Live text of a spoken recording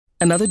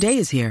Another day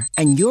is here,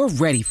 and you're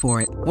ready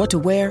for it. What to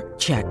wear?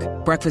 Check.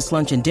 Breakfast,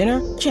 lunch, and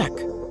dinner? Check.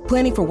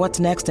 Planning for what's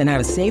next and how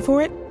to save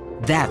for it?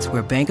 That's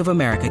where Bank of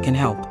America can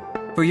help.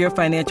 For your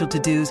financial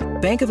to-dos,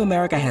 Bank of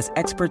America has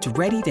experts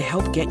ready to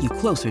help get you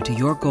closer to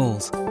your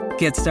goals.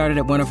 Get started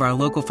at one of our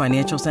local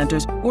financial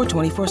centers or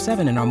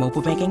 24/7 in our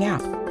mobile banking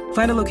app.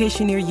 Find a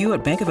location near you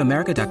at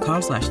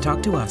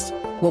bankofamerica.com/talktous.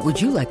 What would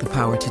you like the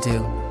power to do?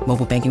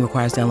 Mobile banking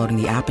requires downloading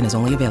the app and is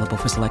only available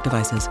for select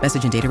devices.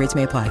 Message and data rates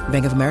may apply.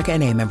 Bank of America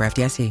N.A., member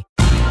FDIC.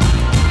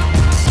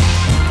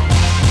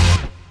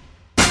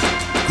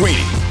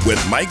 Greeny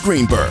with Mike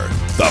Greenberg,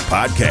 the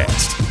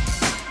podcast.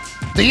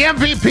 The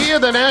MVP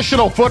of the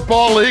National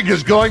Football League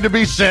is going to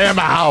be Sam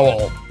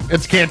Howell.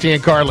 It's Canty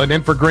and Carlin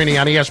in for Greeny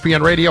on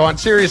ESPN Radio on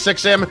Sirius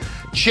XM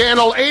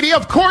Channel 80.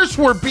 Of course,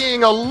 we're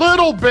being a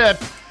little bit,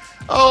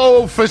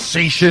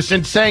 facetious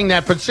in saying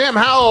that, but Sam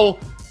Howell,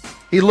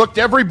 he looked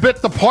every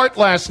bit the part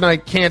last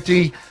night,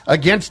 Canty,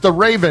 against the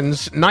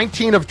Ravens.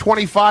 19 of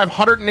 25,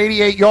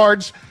 188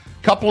 yards,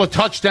 couple of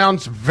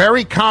touchdowns,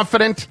 very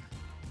confident.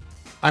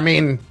 I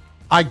mean,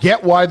 I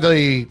get why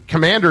the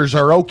Commanders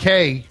are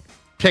okay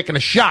taking a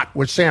shot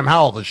with Sam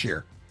Howell this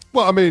year.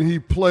 Well, I mean, he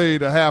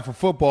played a half of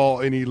football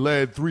and he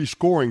led 3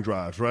 scoring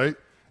drives, right?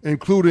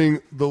 Including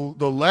the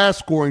last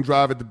scoring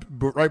drive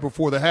right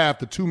before the half,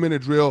 the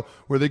 2-minute drill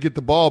where they get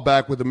the ball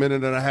back with a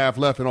minute and a half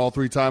left and all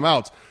 3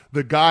 timeouts.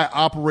 The guy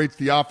operates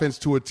the offense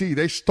to a T.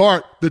 They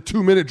start the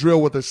 2-minute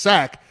drill with a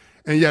sack,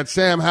 and yet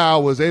Sam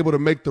Howell was able to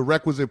make the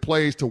requisite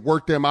plays to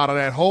work them out of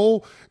that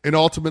hole and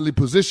ultimately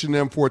position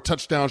them for a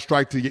touchdown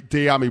strike to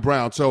De'Ami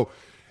Brown. So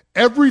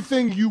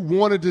everything you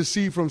wanted to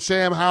see from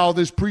Sam Howell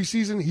this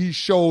preseason, he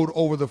showed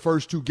over the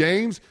first 2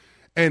 games,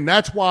 and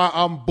that's why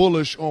I'm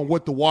bullish on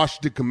what the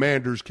Washington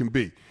Commanders can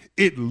be.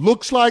 It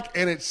looks like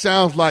and it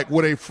sounds like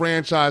what a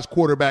franchise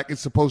quarterback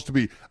is supposed to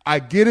be. I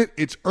get it.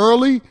 It's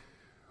early,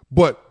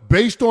 but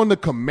based on the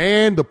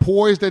command, the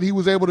poise that he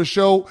was able to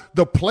show,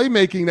 the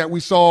playmaking that we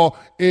saw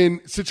in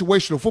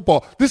situational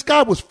football, this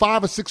guy was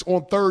 5 of 6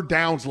 on third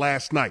downs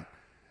last night.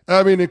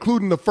 I mean,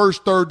 including the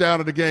first third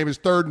down of the game, his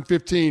 3rd and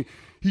 15.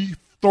 He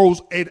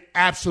throws an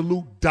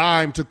absolute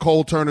dime to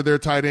Cole Turner, their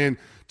tight end,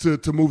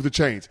 to move the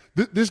chains.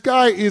 This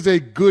guy is a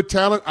good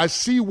talent. I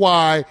see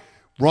why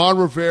Ron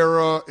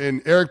Rivera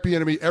and Eric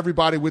Bieniemy,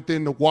 everybody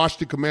within the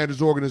Washington Commanders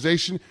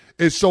organization,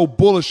 is so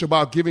bullish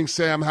about giving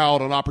Sam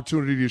Howell an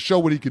opportunity to show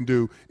what he can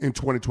do in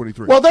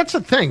 2023. Well, that's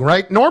the thing,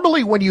 right?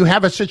 Normally when you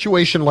have a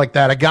situation like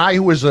that, a guy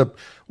who was a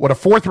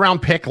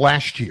 4th-round pick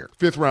last year.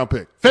 5th-round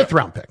pick.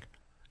 5th-round pick.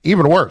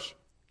 Even worse.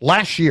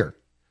 Last year.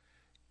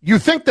 You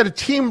think that a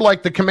team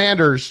like the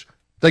Commanders,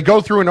 they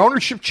go through an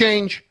ownership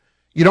change.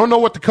 You don't know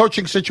what the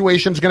coaching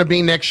situation is going to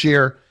be next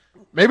year.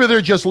 Maybe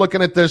they're just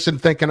looking at this and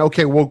thinking,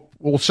 okay,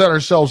 we'll set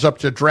ourselves up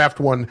to draft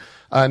one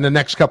in the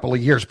next couple of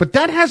years. But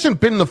that hasn't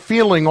been the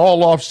feeling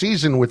all off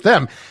season with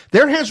them.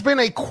 There has been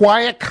a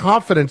quiet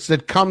confidence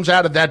that comes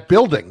out of that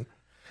building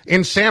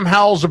in Sam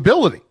Howell's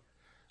ability.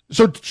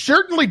 So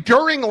certainly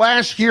during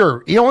last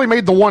year, he only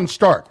made the 1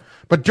 start.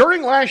 But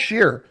during last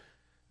year,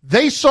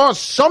 they saw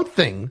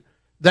something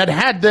that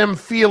had them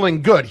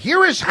feeling good.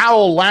 Here is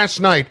Howell last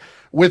night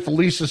with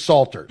Lisa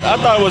Salter. I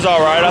thought it was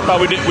all right. I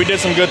thought we did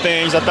some good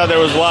things. I thought there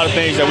was a lot of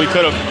things that we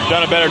could have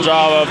done a better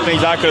job of,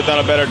 things I could have done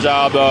a better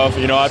job of.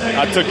 You know,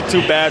 I took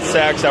 2 bad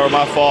sacks that were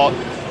my fault.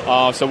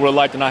 So we'd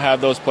like to not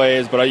have those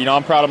plays. But,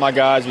 I'm proud of my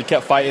guys. We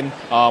kept fighting.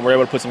 We're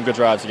able to put some good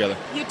drives together.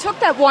 You took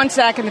that 1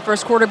 sack in the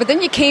first quarter, but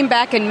then you came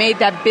back and made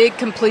that big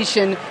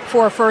completion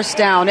for a first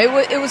down.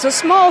 It was a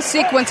small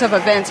sequence of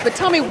events. But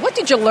tell me, what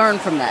did you learn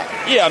from that?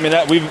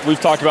 Yeah,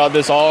 we've talked about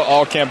this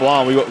all camp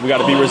long. We got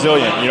to be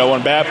resilient.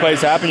 When bad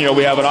plays happen,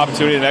 we have an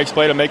opportunity the next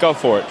play to make up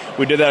for it.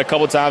 We did that a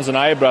couple times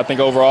tonight, but I think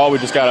overall we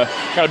just got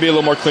to be a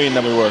little more clean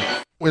than we were.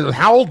 With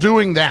Howell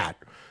doing that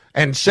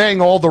and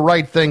saying all the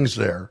right things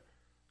there,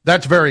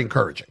 that's very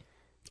encouraging.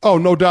 Oh,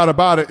 no doubt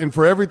about it. And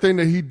for everything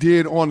that he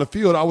did on the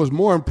field, I was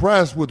more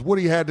impressed with what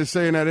he had to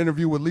say in that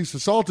interview with Lisa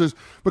Salters,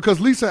 because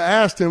Lisa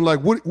asked him, like,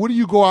 what do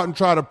you go out and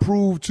try to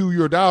prove to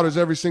your doubters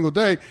every single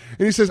day?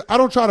 And he says, I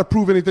don't try to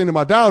prove anything to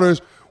my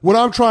doubters. What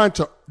I'm trying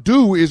to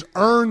do is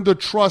earn the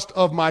trust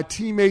of my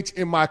teammates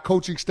and my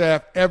coaching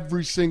staff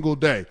every single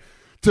day.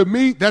 To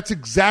me, that's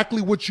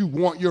exactly what you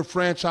want your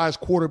franchise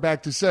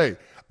quarterback to say.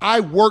 I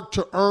work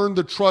to earn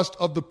the trust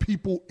of the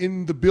people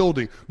in the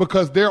building,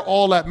 because they're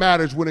all that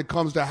matters when it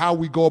comes to how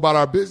we go about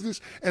our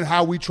business and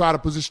how we try to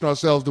position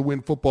ourselves to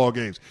win football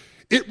games.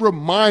 It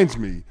reminds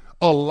me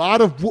a lot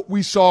of what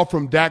we saw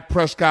from Dak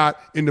Prescott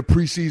in the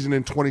preseason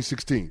in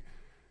 2016.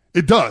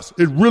 It does.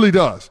 It really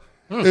does.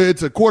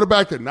 It's a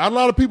quarterback that not a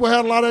lot of people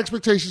had a lot of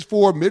expectations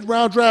for,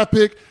 mid-round draft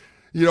pick,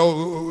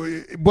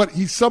 but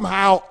he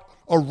somehow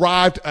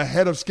arrived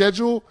ahead of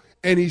schedule,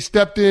 and he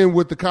stepped in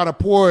with the kind of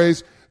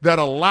poise that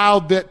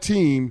allowed that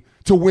team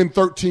to win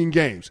 13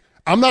 games.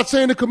 I'm not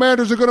saying the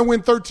Commanders are going to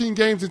win 13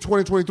 games in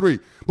 2023,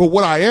 but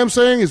what I am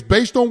saying is,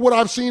 based on what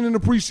I've seen in the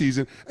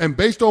preseason and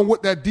based on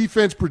what that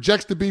defense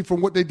projects to be from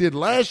what they did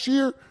last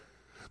year,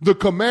 the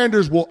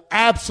Commanders will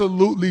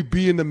absolutely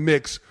be in the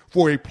mix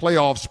for a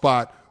playoff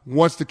spot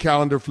once the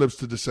calendar flips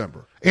to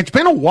December. It's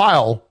been a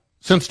while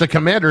since the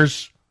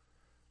Commanders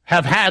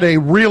have had a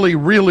really,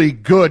 really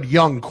good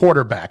young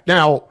quarterback.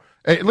 Now,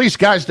 at least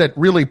guys that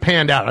really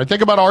panned out. I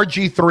think about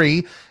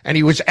RG3, and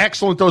he was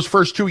excellent those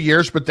first 2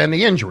 years, but then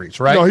the injuries,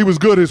 right? No, he was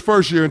good his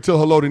first year until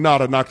Haloti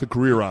Ngata knocked the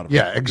career out of him.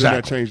 Yeah, exactly.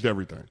 Then that changed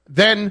everything.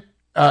 Then,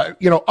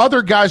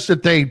 other guys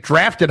that they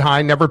drafted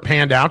high never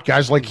panned out.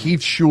 Guys like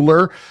Heath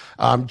Schuler,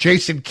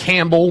 Jason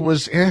Campbell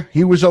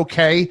he was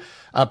okay.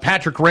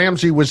 Patrick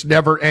Ramsey was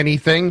never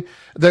anything.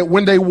 That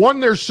when they won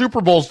their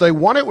Super Bowls, they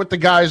won it with the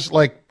guys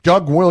like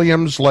Doug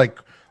Williams, like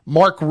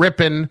Mark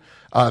Rippon,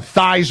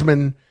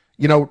 Theismann,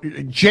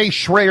 Jay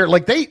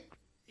Schreier.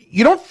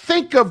 You don't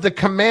think of the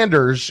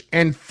Commanders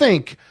and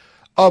think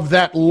of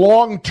that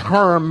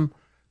long-term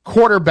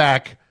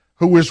quarterback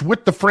who was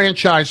with the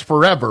franchise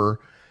forever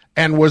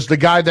and was the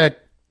guy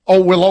that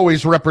will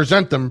always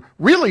represent them,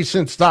 really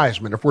since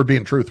Theismann, if we're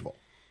being truthful.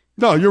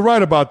 No, you're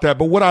right about that.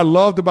 But what I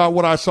loved about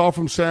what I saw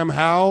from Sam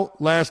Howell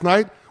last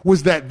night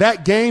was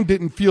that game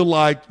didn't feel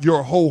like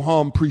your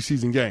ho-hum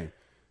preseason game.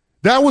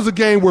 That was a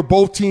game where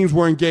both teams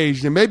were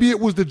engaged, and maybe it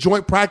was the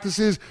joint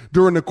practices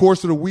during the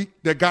course of the week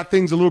that got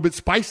things a little bit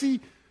spicy,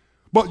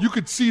 but you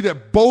could see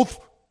that both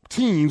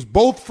teams,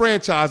 both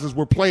franchises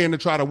were playing to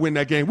try to win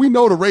that game. We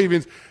know the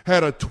Ravens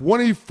had a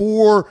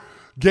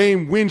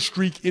 24-game win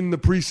streak in the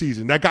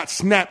preseason that got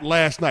snapped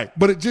last night,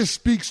 but it just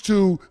speaks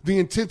to the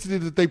intensity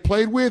that they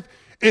played with,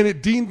 and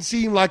it didn't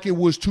seem like it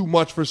was too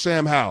much for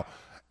Sam Howell.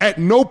 At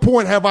no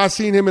point have I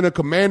seen him in a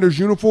Commander's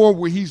uniform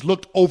where he's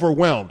looked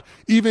overwhelmed,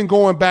 even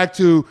going back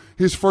to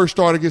his first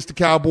start against the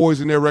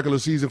Cowboys in their regular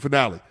season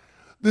finale.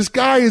 This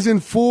guy is in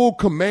full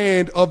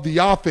command of the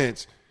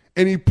offense,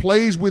 and he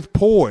plays with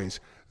poise.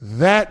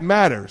 That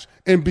matters.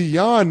 And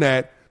beyond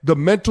that, the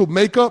mental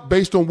makeup,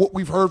 based on what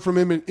we've heard from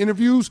him in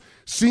interviews,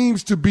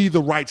 seems to be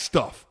the right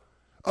stuff.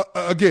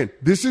 Again,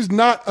 this is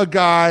not a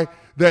guy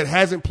that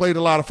hasn't played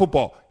a lot of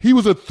football. He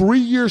was a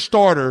 3-year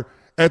starter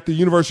at the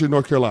University of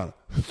North Carolina.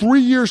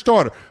 3-year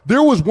starter.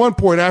 There was one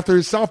point after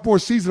his sophomore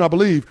season, I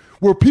believe,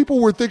 where people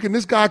were thinking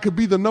this guy could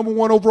be the number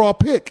 1 overall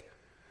pick.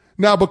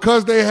 Now,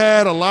 because they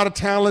had a lot of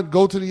talent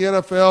go to the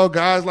NFL,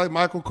 guys like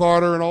Michael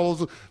Carter and all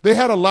those, they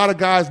had a lot of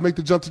guys make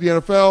the jump to the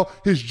NFL.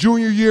 His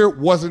junior year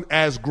wasn't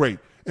as great,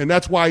 and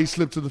that's why he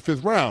slipped to the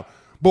 5th round.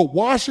 But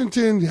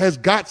Washington has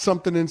got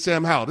something in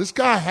Sam Howell. This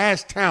guy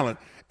has talent,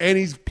 and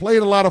he's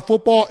played a lot of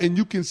football, and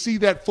you can see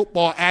that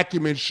football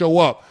acumen show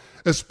up,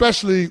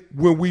 especially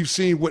when we've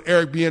seen what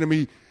Eric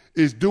Bieniemy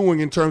is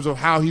doing in terms of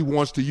how he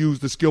wants to use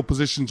the skill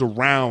positions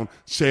around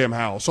Sam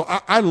Howell. So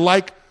I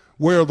like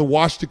where the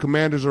Washington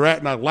Commanders are at,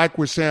 and I like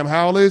where Sam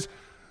Howell is.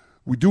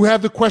 We do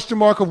have the question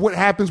mark of what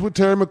happens with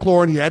Terry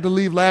McLaurin. He had to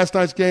leave last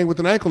night's game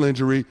with an ankle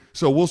injury,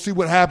 so we'll see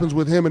what happens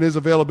with him and his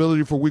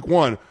availability for week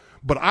 1.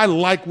 But I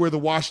like where the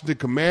Washington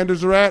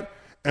Commanders are at,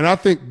 and I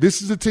think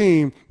this is a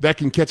team that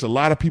can catch a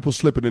lot of people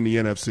slipping in the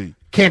NFC.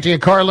 Canty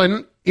and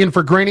Carlin in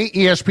for Greeny,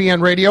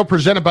 ESPN Radio,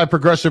 presented by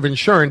Progressive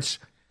Insurance.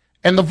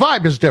 And the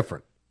vibe is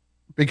different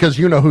because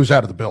you know who's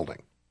out of the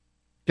building.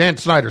 Dan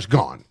Snyder's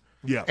gone.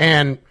 Yeah.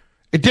 And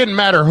it didn't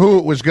matter who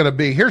it was going to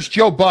be. Here's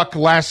Joe Buck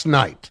last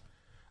night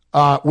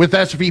with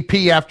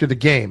SVP after the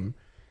game,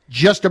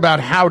 just about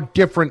how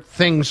different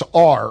things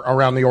are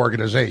around the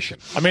organization.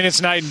 I mean,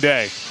 it's night and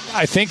day.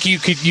 I think you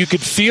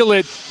could feel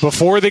it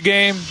before the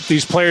game.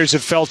 These players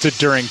have felt it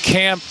during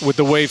camp with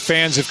the way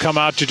fans have come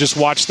out to just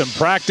watch them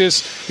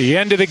practice. The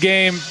end of the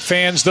game,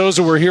 fans, those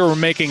who were here, were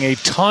making a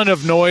ton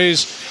of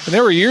noise. And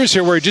there were years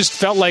here where it just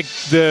felt like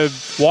the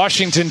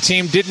Washington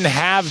team didn't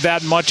have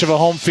that much of a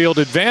home field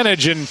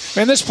advantage. And,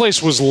 man, this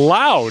place was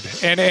loud.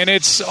 And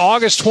it's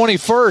August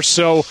 21st,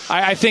 so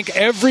I think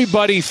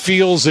everybody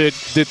feels it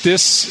that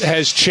this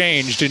has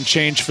changed and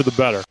changed for the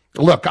better.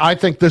 Look, I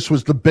think this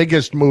was the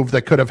biggest move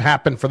that could have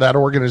happened for that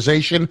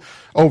organization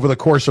over the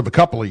course of a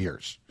couple of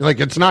years. Like,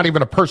 it's not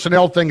even a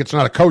personnel thing. It's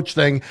not a coach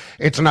thing.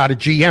 It's not a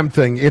GM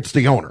thing. It's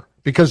the owner,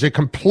 because it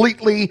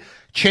completely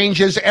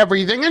changes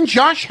everything. And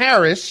Josh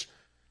Harris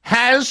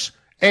has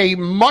a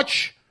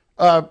much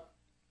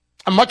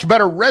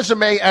better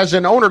resume as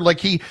an owner. Like,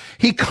 he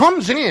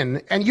comes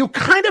in and you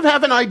kind of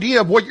have an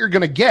idea of what you're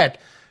going to get,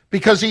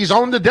 because he's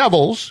owned the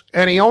Devils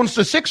and he owns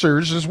the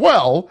Sixers as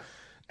well.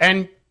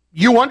 And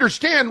you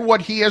understand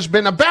what he has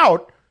been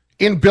about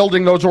in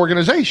building those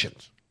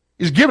organizations.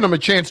 He's given them a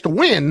chance to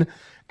win.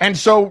 And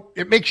so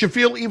it makes you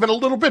feel even a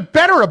little bit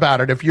better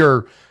about it if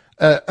you're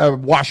a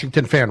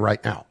Washington fan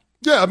right now.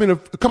 Yeah, I mean, a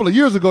couple of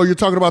years ago, you're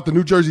talking about the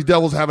New Jersey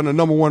Devils having a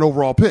number 1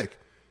 overall pick.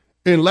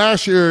 And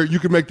last year, you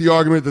could make the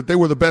argument that they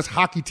were the best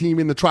hockey team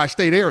in the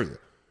tri-state area.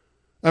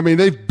 I mean,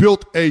 they've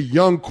built a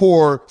young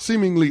core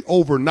seemingly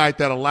overnight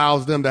that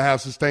allows them to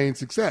have sustained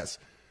success.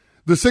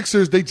 The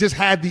Sixers, they just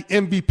had the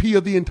MVP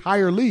of the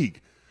entire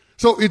league.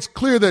 So it's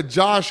clear that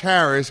Josh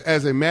Harris,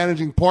 as a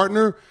managing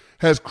partner,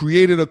 has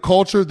created a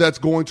culture that's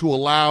going to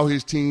allow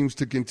his teams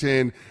to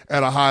contend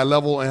at a high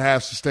level and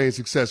have sustained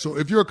success. So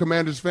if you're a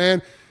Commanders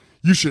fan,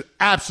 you should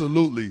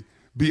absolutely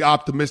be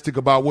optimistic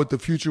about what the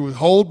future will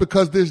hold,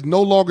 because there's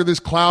no longer this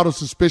cloud of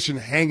suspicion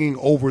hanging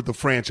over the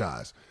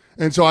franchise.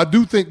 And so I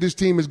do think this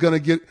team is going to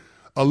get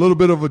a little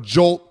bit of a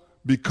jolt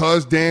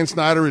because Dan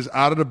Snyder is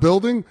out of the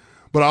building,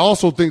 but I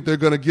also think they're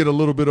going to get a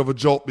little bit of a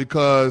jolt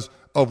because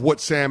of what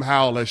Sam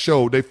Howell has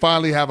showed. They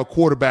finally have a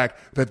quarterback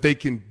that they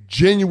can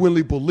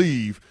genuinely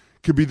believe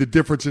could be the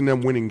difference in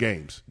them winning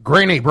games.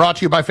 Greeny, brought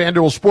to you by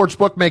FanDuel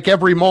Sportsbook. Make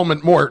every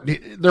moment more.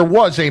 There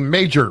was a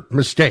major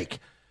mistake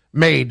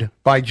made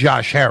by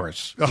Josh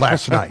Harris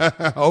last night.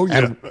 Oh,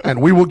 yeah.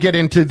 And we will get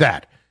into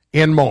that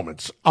in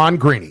moments on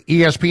Greeny,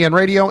 ESPN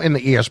Radio and the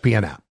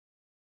ESPN app.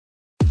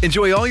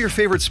 Enjoy all your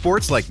favorite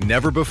sports like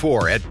never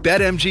before at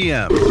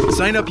BetMGM.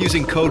 Sign up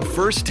using code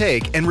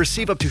FIRSTTAKE and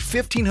receive up to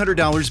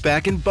 $1,500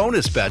 back in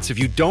bonus bets if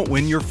you don't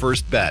win your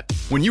first bet.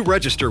 When you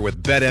register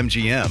with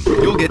BetMGM,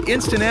 you'll get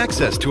instant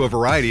access to a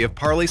variety of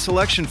parlay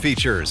selection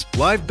features,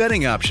 live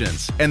betting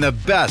options, and the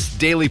best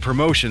daily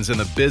promotions in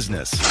the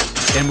business.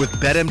 And with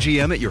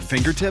BetMGM at your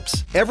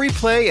fingertips, every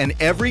play and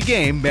every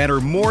game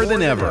matter more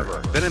than ever.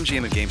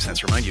 BetMGM and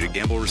GameSense remind you to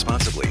gamble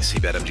responsibly. See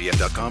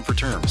BetMGM.com for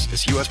terms.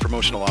 This U.S.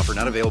 promotional offer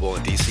not available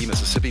in D.C.,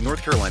 Mississippi,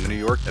 North Carolina, New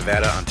York,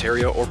 Nevada,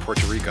 Ontario, or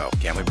Puerto Rico.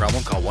 Gambling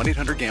problem? Call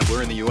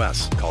 1-800-GAMBLER in the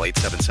U.S. Call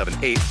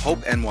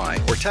 877-8-HOPE-NY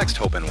or text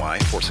HOPE-NY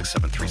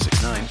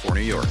 467-369 for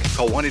New York.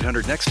 Call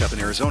 1-800-NEXT-STEP in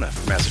Arizona.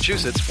 For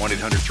Massachusetts,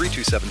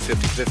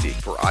 1-800-327-5050.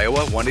 For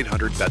Iowa,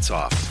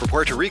 1-800-BETS-OFF. For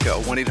Puerto Rico,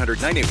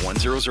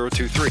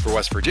 1-800-981-0023. For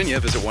West Virginia,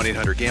 visit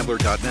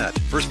 1-800-GAMBLER.net.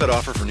 First bet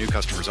offer for new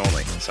customers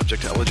only.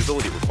 Subject to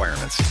eligibility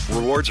requirements.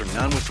 Rewards are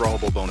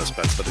non-withdrawable bonus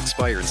bets that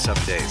expire in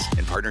 7 days.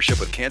 In partnership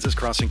with Kansas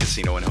Crossing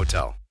Casino and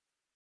Hotel.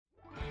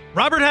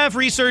 Robert Half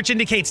research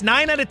indicates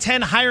 9 out of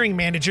 10 hiring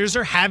managers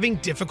are having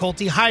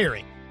difficulty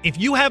hiring. If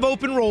you have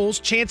open roles,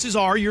 chances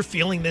are you're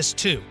feeling this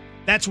too.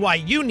 That's why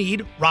you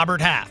need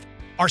Robert Half.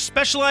 Our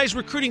specialized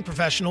recruiting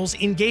professionals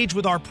engage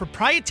with our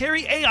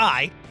proprietary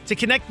AI to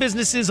connect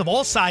businesses of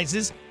all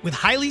sizes with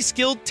highly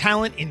skilled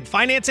talent in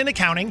finance and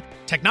accounting,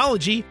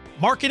 technology,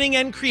 marketing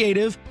and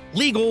creative,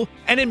 legal,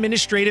 and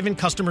administrative and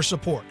customer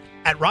support.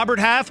 At Robert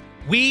Half,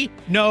 we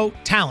know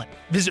talent.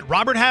 Visit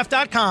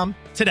roberthalf.com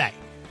today.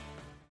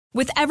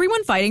 With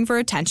everyone fighting for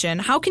attention,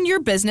 how can your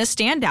business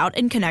stand out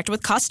and connect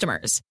with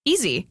customers?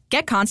 Easy.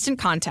 Get Constant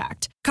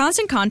Contact.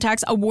 Constant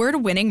Contact's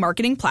award-winning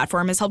marketing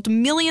platform has helped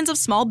millions of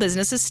small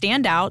businesses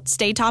stand out,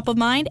 stay top of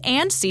mind,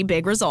 and see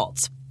big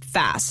results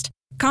fast.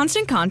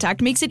 Constant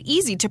Contact makes it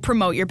easy to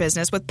promote your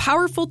business with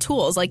powerful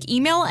tools like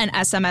email and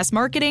SMS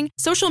marketing,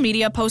 social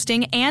media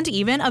posting, and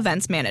even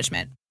events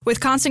management. With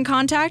Constant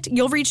Contact,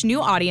 you'll reach new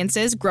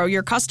audiences, grow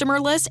your customer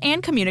list,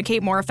 and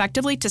communicate more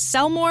effectively to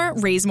sell more,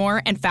 raise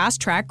more, and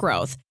fast-track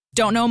growth.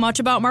 Don't know much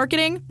about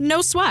marketing?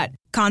 No sweat.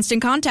 Constant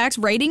Contact's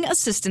writing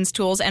assistance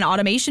tools and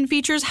automation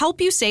features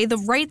help you say the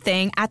right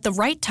thing at the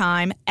right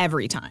time,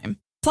 every time.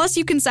 Plus,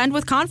 you can send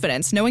with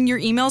confidence, knowing your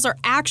emails are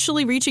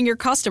actually reaching your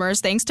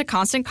customers thanks to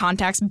Constant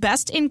Contact's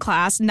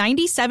best-in-class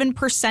 97%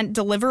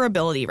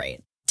 deliverability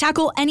rate.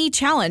 Tackle any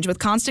challenge with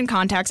Constant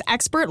Contact's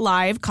expert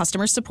live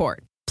customer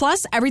support.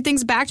 Plus,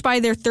 everything's backed by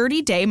their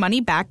 30-day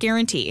money-back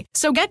guarantee.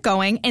 So get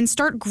going and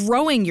start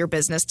growing your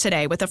business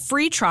today with a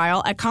free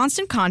trial at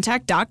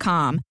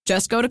ConstantContact.com.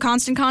 Just go to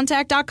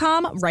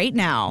ConstantContact.com right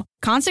now.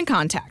 Constant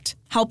Contact,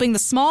 helping the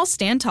small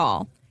stand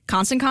tall.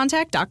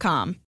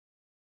 ConstantContact.com.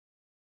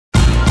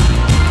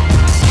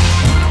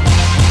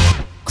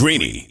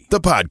 Greeny, the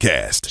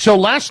podcast. So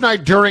last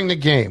night during the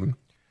game,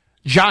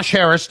 Josh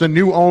Harris, the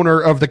new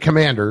owner of the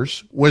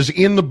Commanders, was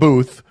in the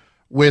booth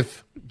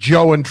with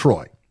Joe and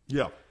Troy.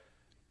 Yeah.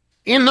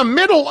 In the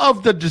middle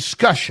of the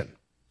discussion,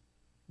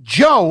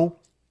 Joe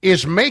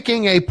is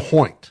making a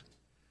point,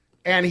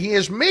 and he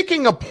is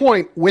making a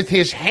point with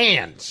his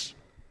hands.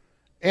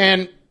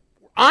 And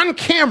on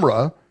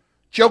camera,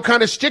 Joe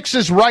kind of sticks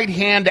his right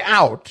hand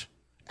out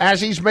as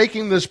he's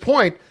making this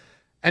point,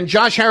 and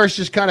Josh Harris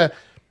just kind of,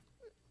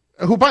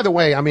 who, by the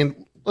way, I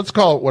mean, let's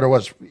call it what it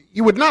was.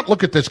 You would not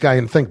look at this guy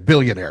and think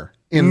billionaire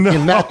in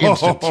that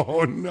instance.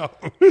 Oh, no.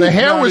 The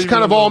hair was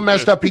kind of all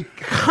messed up. He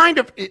kind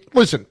of,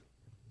 listen,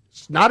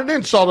 it's not an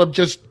insult. I'm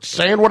just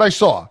saying what I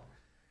saw.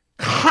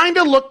 Kind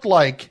of looked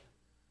like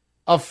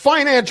a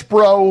finance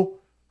bro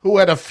who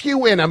had a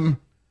few in him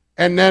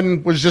and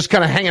then was just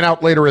kind of hanging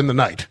out later in the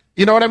night.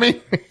 You know what I mean?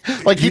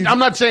 Like, I'm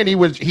not saying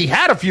he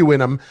had a few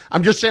in him.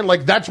 I'm just saying,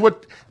 like, that's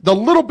what the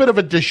little bit of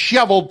a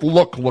disheveled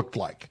look looked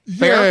like.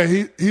 Fair?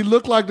 Yeah, he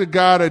looked like the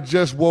guy that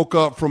just woke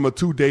up from a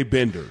 2-day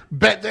bender.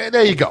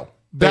 There you go.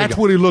 That's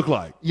what he looked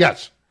like.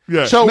 Yes.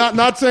 Yeah. So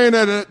not saying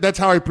that that's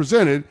how he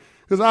presented,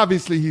 because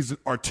obviously he's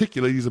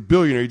articulate. He's a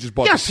billionaire. He just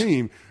bought the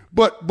team.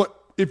 But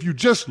if you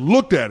just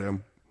looked at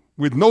him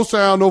with no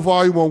sound, no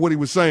volume on what he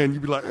was saying,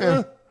 you'd be like,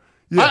 Yeah.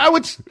 I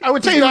would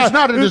say he was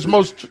not at his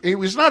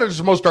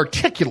most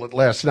articulate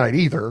last night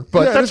either.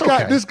 But that's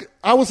okay.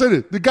 I would say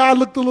this: the guy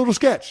looked a little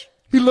sketch.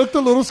 He looked a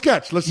little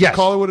sketch. Let's just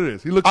call it what it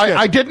is. He looked sketchy.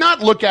 I did not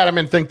look at him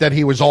and think that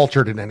he was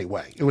altered in any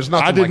way. It was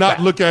nothing. I did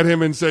not look at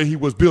him and say he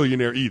was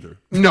billionaire either.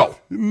 No.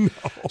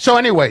 So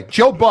anyway,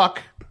 Joe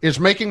Buck is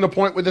making the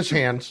point with his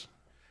hands,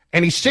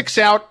 and he sticks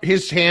out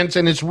his hands,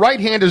 and his right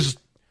hand is,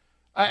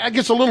 I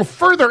guess, a little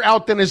further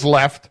out than his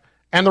left,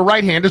 and the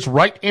right hand is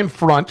right in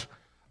front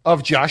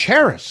of Josh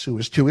Harris, who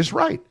is to his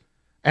right.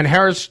 And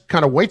Harris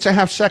kind of waits a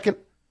half second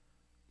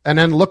and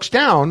then looks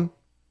down,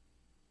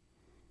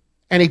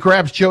 and he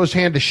grabs Joe's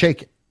hand to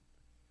shake it.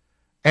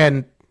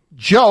 And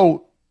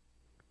Joe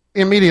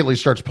immediately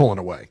starts pulling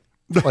away.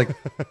 Like,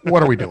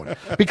 what are we doing?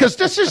 Because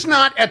this is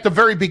not at the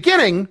very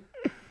beginning.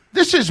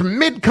 This is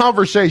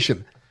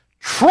mid-conversation.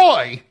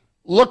 Troy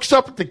looks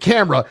up at the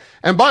camera,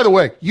 and by the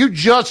way, you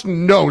just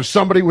know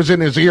somebody was in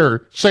his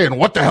ear saying,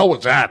 what the hell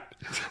was that?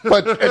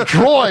 But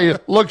Troy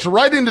looks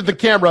right into the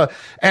camera,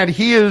 and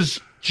he is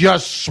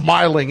just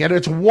smiling. And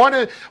it's one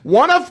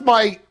of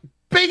my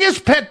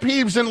biggest pet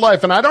peeves in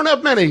life, and I don't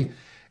have many,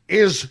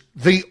 is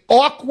the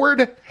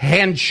awkward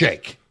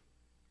handshake.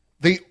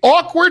 The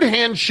awkward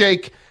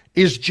handshake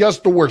is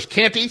just the worst.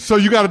 Can't he? So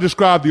you got to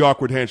describe the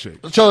awkward handshake.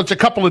 So it's a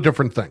couple of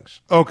different things.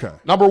 Okay.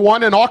 Number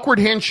one, an awkward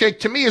handshake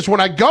to me is when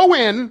I go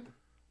in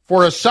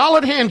for a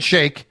solid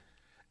handshake,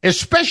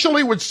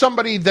 especially with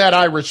somebody that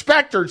I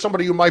respect or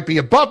somebody who might be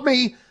above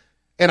me,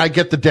 and I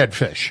get the dead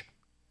fish.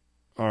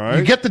 All right.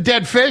 You get the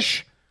dead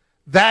fish,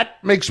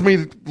 that makes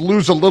me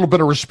lose a little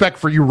bit of respect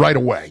for you right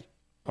away.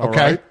 Okay? All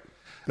right.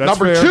 That's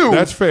number fair. two.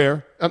 That's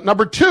fair.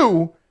 Number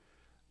two,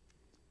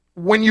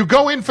 when you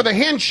go in for the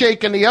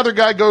handshake and the other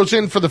guy goes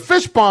in for the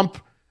fist bump,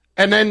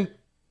 and then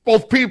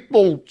both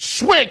people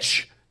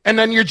switch, and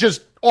then you're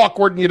just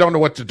awkward and you don't know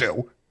what to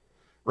do,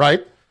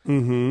 right?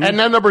 Mm-hmm. And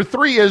then number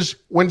three is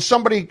when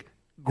somebody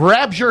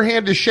grabs your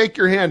hand to shake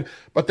your hand,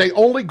 but they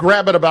only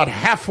grab it about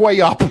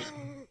halfway up,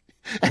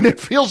 and it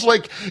feels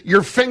like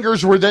your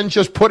fingers were then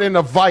just put in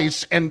a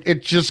vice, and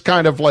it just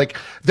kind of like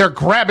they're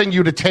grabbing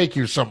you to take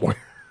you somewhere.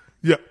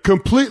 Yeah,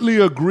 completely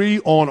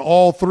agree on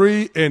all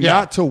three, and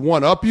not to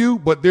one-up you,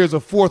 but there's a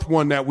fourth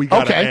one that we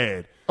got to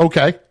add.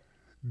 Okay.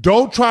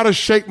 Don't try to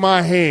shake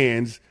my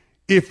hands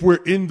if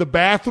we're in the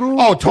bathroom.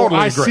 Oh,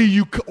 totally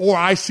or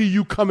I see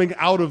you coming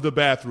out of the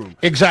bathroom.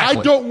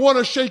 Exactly. I don't want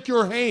to shake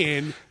your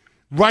hand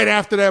right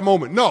after that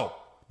moment. No.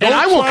 And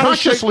I will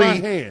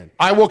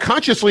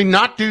consciously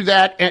not do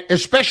that,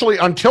 especially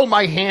until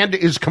my hand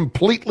is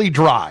completely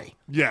dry.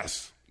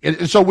 Yes.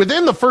 So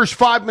within the first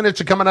 5 minutes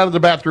of coming out of the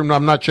bathroom,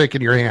 I'm not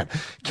shaking your hand.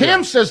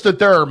 Cam says that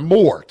there are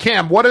more.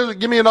 Cam, what is it?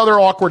 Give me another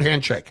awkward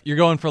handshake. You're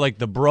going for like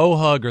the bro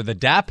hug or the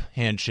dap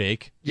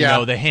handshake. Yeah. You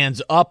know, the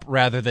hands up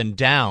rather than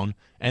down,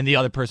 and the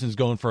other person's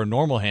going for a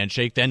normal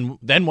handshake. Then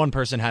one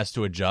person has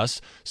to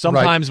adjust.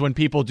 Sometimes when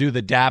people do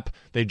the dap,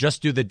 they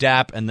just do the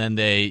dap and then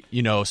they,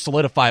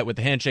 solidify it with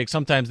the handshake.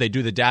 Sometimes they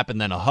do the dap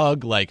and then a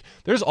hug. Like,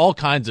 there's all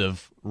kinds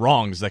of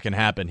wrongs that can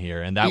happen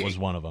here, and that was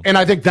one of them. And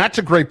I think that's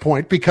a great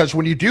point, because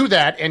when you do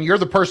that and you're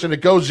the person that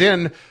goes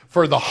in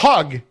for the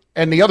hug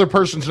and the other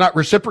person's not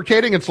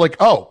reciprocating, it's like,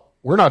 oh,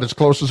 we're not as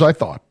close as I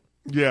thought.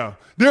 Yeah.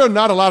 There are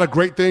not a lot of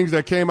great things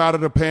that came out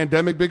of the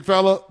pandemic, big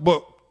fella,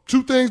 but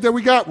two things that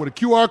we got were the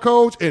QR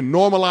codes and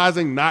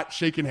normalizing not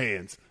shaking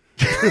hands.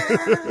 See,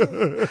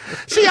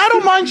 I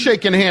don't mind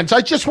shaking hands.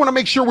 I just want to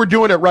make sure we're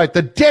doing it right.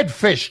 The dead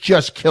fish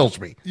just kills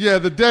me. Yeah,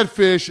 the dead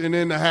fish and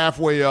then the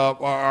halfway up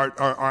are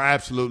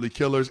absolutely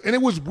killers. And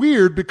it was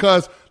weird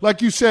because,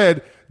 like you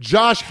said,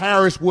 Josh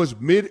Harris was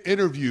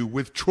mid-interview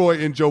with Troy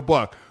and Joe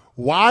Buck.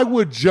 Why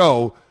would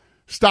Joe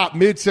stop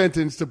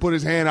mid-sentence to put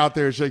his hand out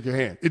there and shake your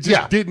hand? It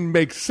just didn't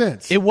make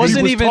sense. It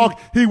wasn't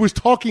he was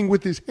talking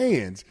with his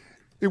hands.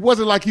 It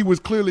wasn't like he was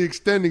clearly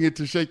extending it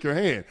to shake your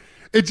hand.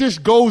 It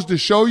just goes to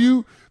show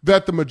you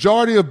that the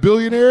majority of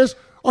billionaires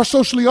are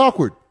socially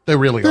awkward. They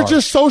really are. They're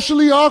just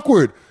socially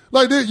awkward.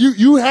 Like,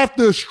 you have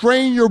to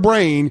strain your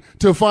brain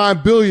to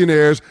find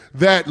billionaires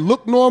that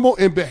look normal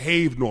and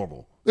behave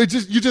normal. You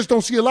just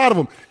don't see a lot of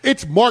them.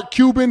 It's Mark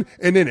Cuban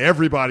and then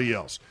everybody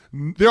else.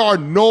 There are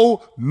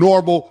no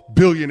normal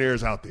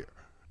billionaires out there.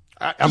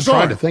 I'm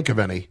trying to think of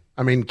any.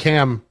 I mean,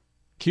 Cam.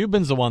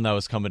 Cuban's the one that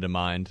was coming to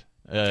mind.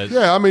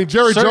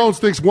 Jerry Jones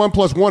thinks 1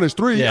 + 1 is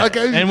 3. Yeah.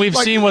 And we've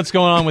seen what's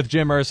going on with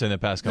Jim Irsay in the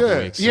past couple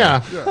of weeks. So.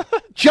 Yeah.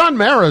 John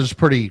Mara's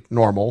pretty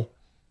normal,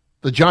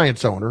 the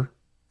Giants owner,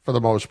 for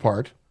the most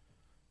part.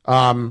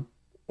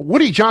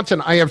 Woody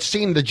Johnson, I have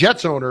seen the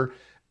Jets owner.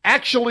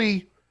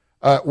 Actually,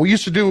 we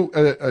used to do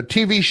a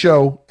TV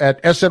show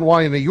at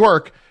SNY in New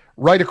York,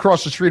 right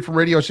across the street from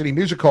Radio City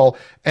Music Hall.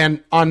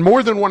 And on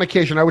more than one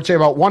occasion, I would say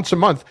about once a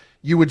month,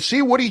 you would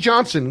see Woody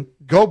Johnson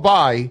go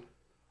by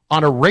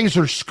on a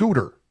Razor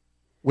scooter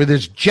with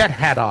his jet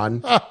hat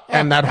on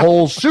and that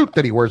whole suit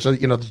that he wears,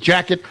 the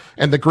jacket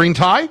and the green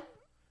tie.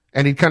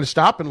 And he'd kind of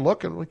stop and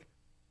look and like,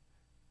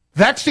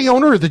 that's the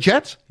owner of the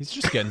Jets? He's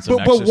just getting some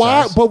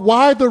exercise. But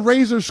why the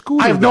Razor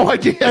scooter? I have no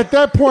idea. At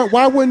that point,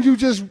 why wouldn't you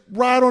just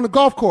ride on a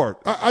golf cart?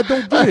 I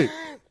don't get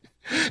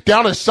it.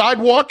 Down a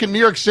sidewalk in New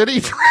York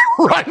City,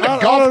 riding a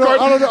golf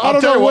cart? I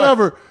don't know,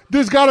 whatever.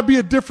 There's got to be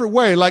a different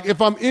way. Like,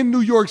 if I'm in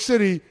New York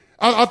City,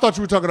 I thought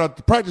you were talking about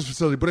the practice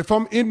facility, but if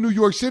I'm in New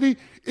York City,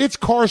 it's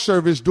car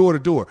service door to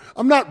door.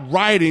 I'm not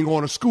riding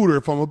on a scooter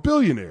if I'm a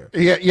billionaire.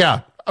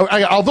 Yeah.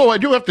 Although I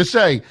do have to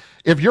say,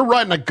 if you're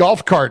riding a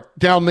golf cart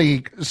down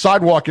the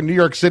sidewalk in New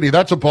York City,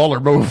 that's a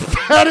baller move.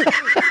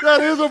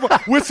 that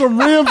is with some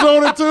rims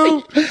on it,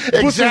 too.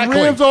 Exactly. With some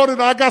rims on it,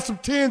 I got some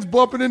 10s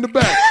bumping in the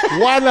back.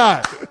 Why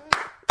not?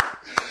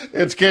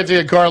 It's Canty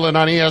and Carlin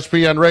on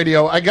ESPN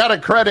Radio. I got to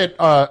credit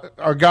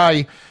our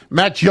guy,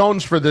 Matt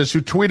Jones, for this,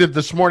 who tweeted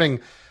this morning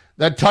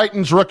that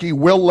Titans rookie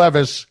Will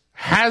Levis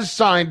has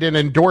signed an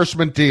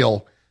endorsement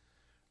deal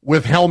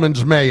with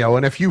Hellman's Mayo.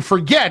 And if you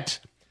forget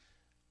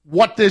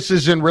what this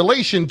is in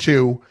relation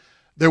to,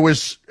 there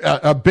was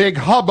a big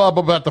hubbub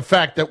about the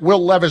fact that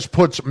Will Levis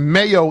puts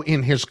mayo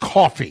in his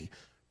coffee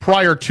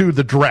prior to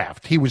the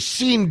draft. He was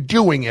seen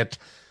doing it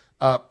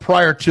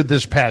prior to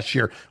this past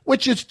year,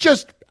 which is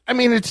just, I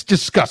mean, it's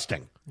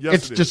disgusting. Yes,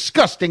 it's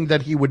disgusting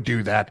that he would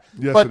do that.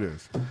 Yes, but it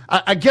is.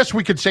 I guess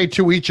we could say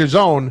to each his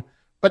own,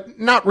 but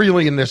not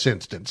really in this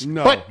instance.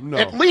 No, but no.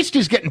 At least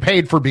he's getting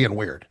paid for being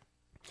weird.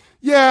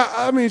 Yeah,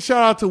 I mean,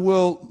 shout out to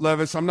Will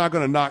Levis. I'm not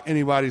going to knock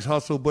anybody's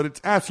hustle, but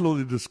it's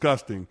absolutely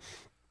disgusting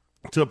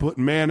to put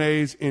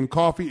mayonnaise in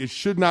coffee. It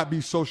should not be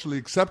socially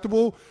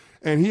acceptable,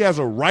 and he has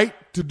a right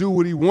to do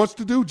what he wants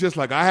to do, just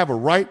like I have a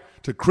right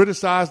to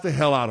criticize the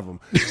hell out of him.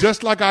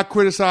 Just like I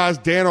criticize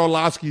Dan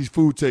Orlovsky's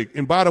food take.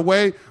 And by the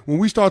way, when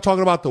we start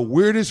talking about the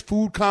weirdest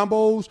food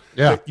combos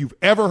that you've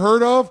ever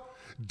heard of,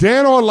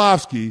 Dan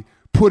Orlovsky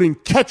putting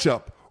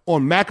ketchup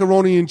on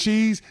macaroni and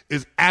cheese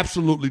is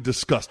absolutely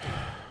disgusting.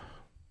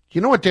 You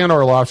know what Dan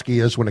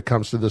Orlovsky is when it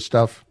comes to this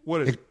stuff?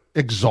 What is it?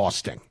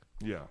 Exhausting.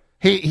 Yeah.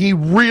 He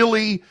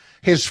really,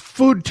 his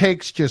food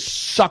takes just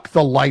suck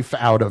the life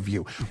out of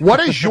you. What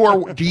is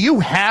your, do you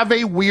have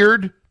a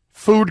weird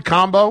food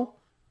combo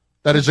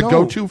that is a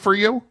go-to for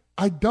you?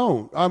 I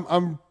don't.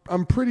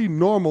 I'm pretty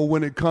normal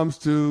when it comes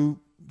to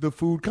the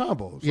food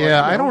combos.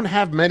 Yeah, I don't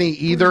have many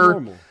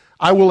either.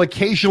 I will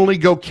occasionally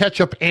go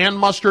ketchup and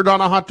mustard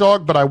on a hot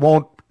dog, but I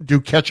won't do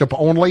ketchup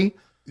only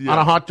on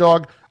a hot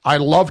dog. I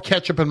love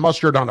ketchup and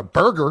mustard on a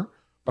burger,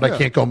 but I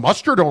can't go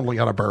mustard only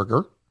on a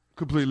burger.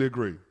 Completely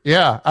agree.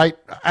 Yeah, I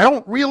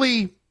don't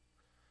really,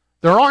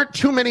 there aren't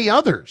too many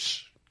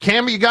others.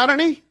 Cam, you got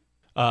any?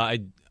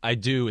 I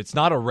do. It's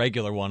not a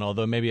regular one,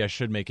 although maybe I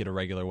should make it a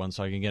regular one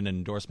so I can get an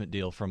endorsement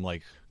deal from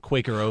like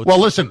Quaker Oats. Well,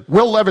 listen,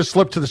 Will Levis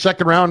slipped to the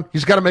second round.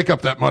 He's got to make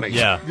up that money.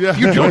 Yeah.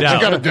 You do what you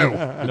got to do.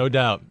 No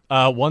doubt.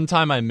 One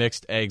time I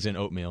mixed eggs and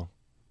oatmeal.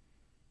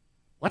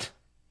 What?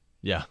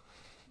 Yeah.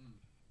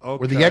 Okay.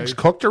 Were the eggs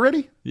cooked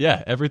already?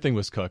 Yeah, everything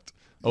was cooked.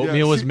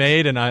 Oatmeal was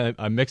made, and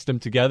I mixed them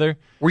together.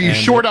 Were you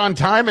short on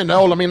time? And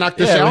let me knock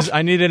this out?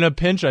 I needed a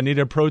pinch. I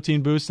needed a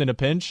protein boost in a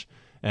pinch.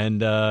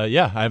 And, I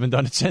haven't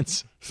done it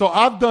since. So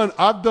I've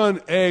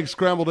done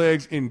scrambled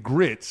eggs in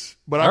grits,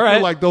 but I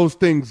feel like those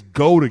things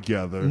go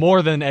together.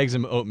 More than eggs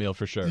and oatmeal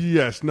for sure.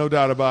 Yes, no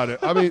doubt about it.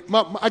 I mean,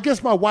 I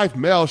guess my wife,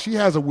 Mel, she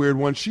has a weird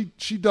one. She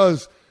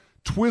does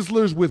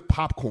Twizzlers with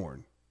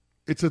popcorn.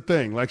 It's a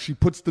thing. Like she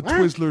puts the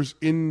Twizzlers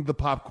in the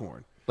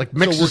popcorn. Like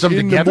mixes them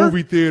together? In the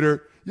movie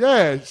theater.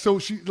 Yeah, so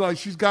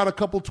she's got a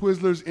couple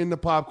Twizzlers in the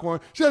popcorn.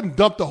 She hasn't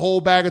dumped the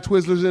whole bag of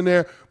Twizzlers in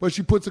there, but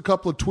she puts a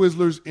couple of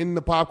Twizzlers in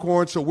the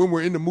popcorn. So when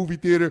we're in the movie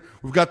theater,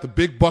 we've got the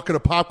big bucket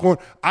of popcorn.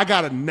 I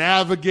got to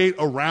navigate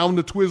around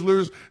the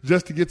Twizzlers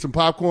just to get some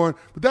popcorn.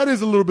 But that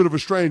is a little bit of a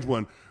strange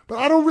one. But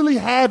I don't really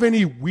have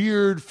any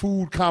weird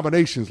food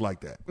combinations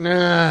like that.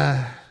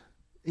 Nah.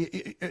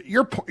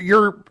 Your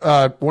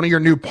one of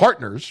your new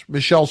partners,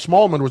 Michelle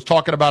Smallman, was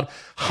talking about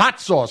hot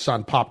sauce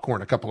on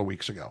popcorn a couple of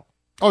weeks ago.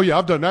 Oh, yeah,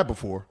 I've done that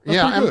before.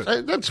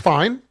 That's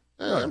fine.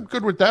 I'm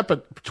good with that,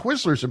 but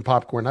Twizzlers and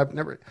popcorn,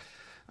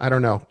 I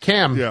don't know.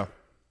 Cam,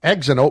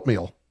 eggs and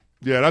oatmeal.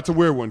 Yeah, that's a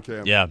weird one,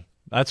 Cam. Yeah,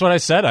 that's what I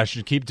said. I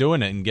should keep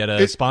doing it and get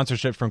a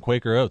sponsorship from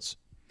Quaker Oats.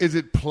 Is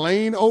it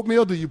plain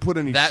oatmeal? Do you put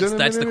any cinnamon in it?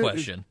 That's the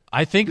question.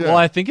 I think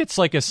I think it's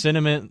like a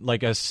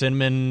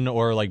cinnamon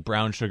or like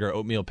brown sugar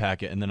oatmeal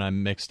packet, and then I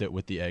mixed it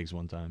with the eggs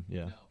one time.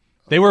 Yeah.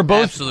 They were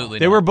both Absolutely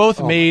they not. were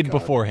both made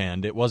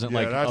beforehand. It wasn't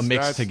like a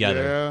mix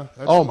together. Yeah,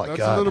 that's God.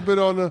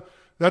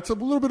 That's a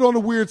little bit on the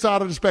weird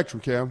side of the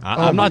spectrum, Cam.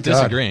 I'm not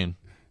disagreeing.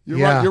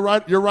 You're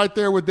right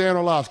there with Dan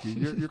Orlovsky.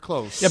 You're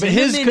close. Yeah, but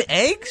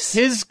eggs?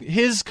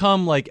 His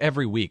come like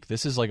every week.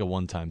 This is like a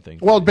one-time thing.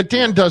 Well, but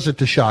Dan does it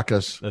to shock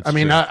us. I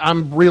mean,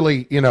 I'm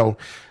really,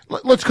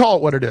 let's call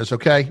it what it is,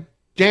 okay?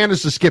 Dan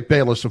is the Skip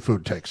Bayless of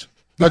food takes.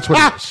 That's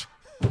what it is.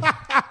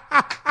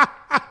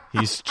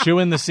 He's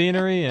chewing the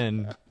scenery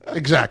and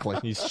exactly.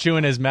 He's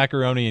chewing his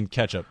macaroni and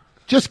ketchup.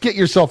 Just get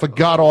yourself a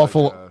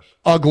god-awful,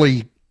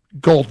 ugly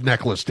gold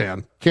necklace,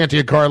 Dan. Canty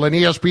and Carlin,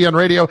 ESPN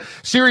Radio,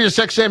 Sirius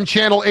XM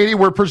Channel 80.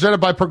 We're presented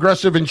by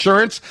Progressive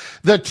Insurance.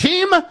 The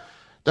team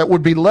that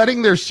would be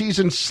letting their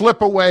season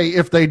slip away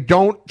if they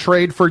don't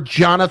trade for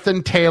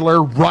Jonathan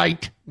Taylor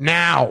right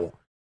now.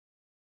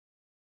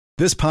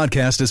 This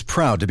podcast is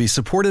proud to be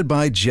supported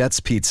by Jets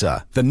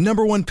Pizza, the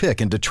 #1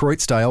 pick in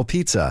Detroit-style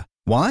pizza.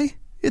 Why?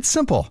 It's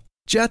simple.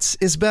 Jets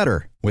is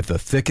better. With the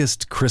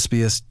thickest,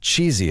 crispiest,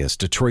 cheesiest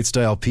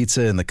Detroit-style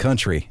pizza in the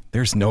country,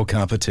 there's no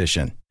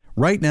competition.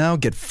 Right now,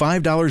 get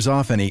 $5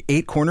 off any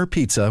 8-corner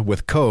pizza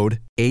with code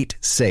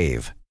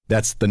 8SAVE.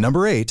 That's the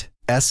number 8,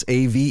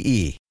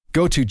 S-A-V-E.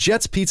 Go to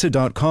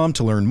jetspizza.com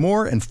to learn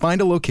more and find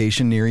a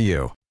location near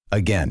you.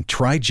 Again,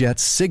 try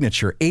Jet's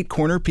signature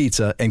 8-corner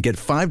pizza and get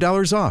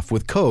 $5 off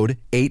with code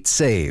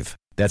 8SAVE.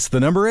 That's the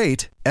number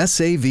 8,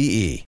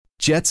 S-A-V-E.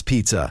 Jet's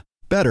Pizza.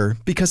 Better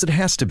because it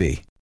has to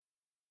be.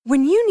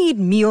 When you need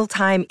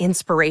mealtime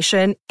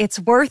inspiration, it's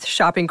worth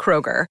shopping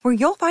Kroger, where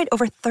you'll find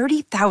over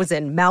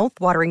 30,000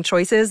 mouth-watering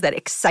choices that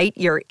excite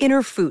your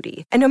inner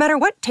foodie. And no matter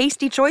what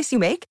tasty choice you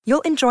make,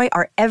 you'll enjoy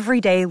our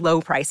everyday low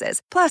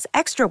prices, plus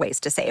extra ways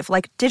to save,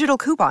 like digital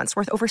coupons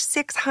worth over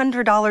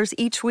 $600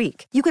 each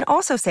week. You can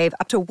also save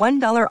up to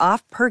 $1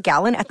 off per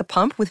gallon at the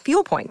pump with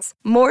fuel points.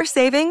 More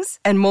savings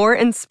and more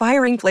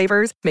inspiring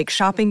flavors make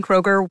shopping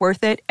Kroger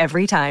worth it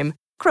every time.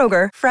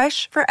 Kroger,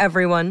 fresh for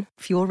everyone.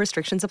 Fuel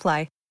restrictions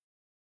apply.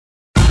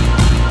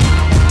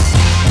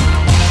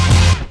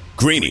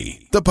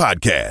 Greeny, the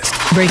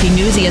podcast. Breaking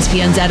news,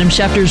 ESPN's Adam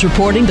Schefter is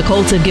reporting the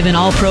Colts have given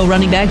All-Pro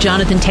running back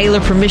Jonathan Taylor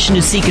permission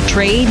to seek a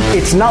trade.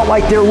 It's not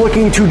like they're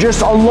looking to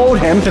just unload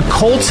him. The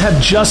Colts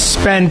have just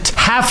spent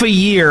half a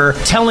year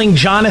telling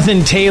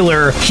Jonathan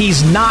Taylor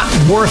he's not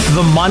worth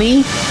the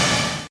money.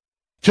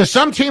 To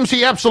some teams,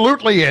 he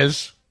absolutely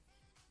is.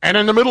 And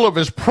in the middle of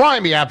his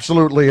prime, he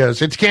absolutely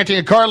is. It's Canty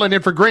and Carlin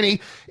in for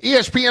Greeny.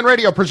 ESPN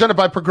Radio, presented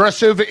by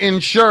Progressive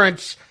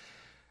Insurance.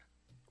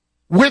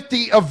 With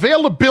the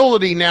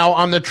availability now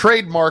on the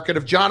trade market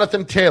of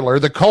Jonathan Taylor,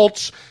 the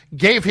Colts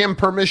gave him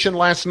permission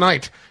last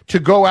night to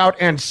go out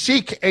and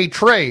seek a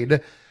trade.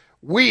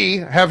 We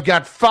have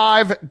got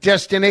 5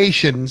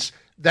 destinations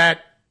that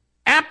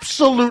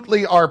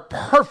absolutely are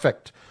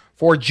perfect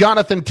for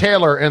Jonathan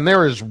Taylor, and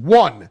there is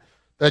one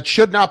that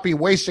should not be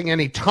wasting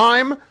any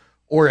time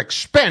or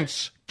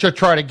expense to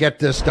try to get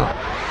this done.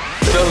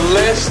 The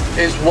list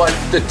is what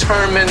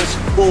determines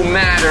who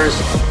matters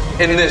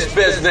in this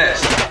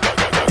business.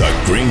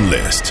 The Green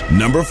List,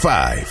 number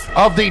 5.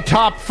 Of the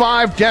top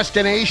 5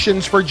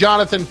 destinations for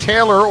Jonathan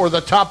Taylor, or the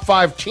top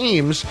 5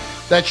 teams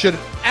that should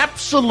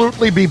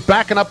absolutely be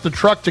backing up the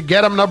truck to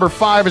get him, number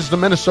 5 is the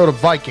Minnesota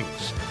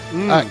Vikings.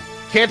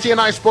 Canty and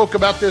I spoke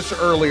about this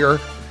earlier.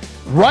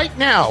 Right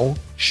now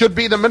should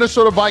be the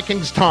Minnesota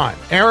Vikings' time.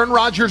 Aaron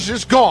Rodgers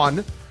is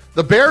gone.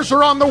 The Bears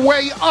are on the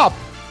way up,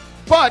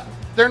 but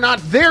they're not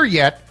there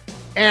yet.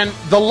 And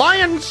the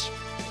Lions,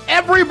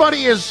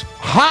 everybody is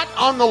hot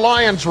on the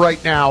Lions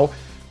right now.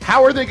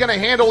 How are they going to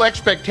handle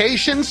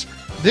expectations?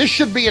 This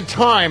should be a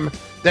time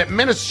that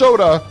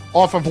Minnesota,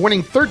 off of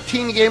winning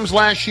 13 games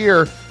last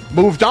year,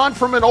 moved on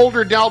from an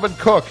older Dalvin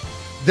Cook.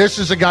 This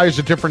is a guy who's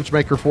a difference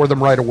maker for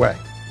them right away.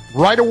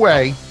 Right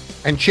away,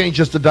 and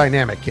changes the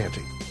dynamic,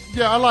 Canty.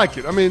 Yeah, I like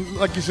it. I mean,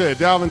 like you said,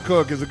 Dalvin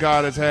Cook is a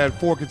guy that's had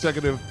 4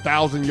 consecutive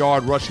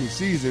 1,000-yard rushing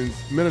seasons.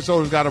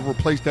 Minnesota's got to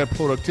replace that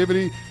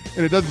productivity,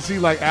 and it doesn't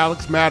seem like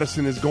Alex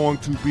Madison is going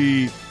to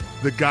be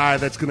the guy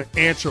that's going to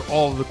answer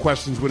all of the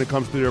questions when it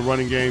comes to their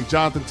running game.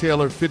 Jonathan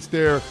Taylor fits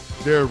their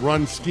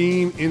run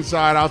scheme,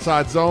 inside,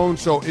 outside zone,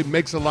 so it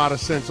makes a lot of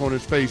sense on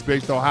his face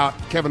based on how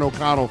Kevin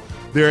O'Connell,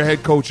 their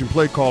head coach and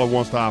play caller,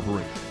 wants to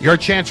operate. Your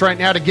chance right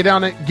now to get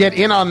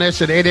in on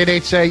this at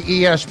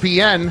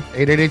 888-SAY-ESPN,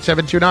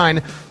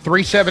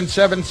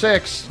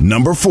 888-729-3776.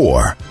 Number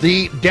 4.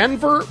 The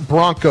Denver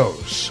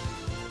Broncos.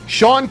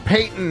 Sean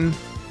Payton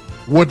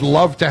would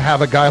love to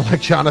have a guy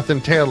like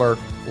Jonathan Taylor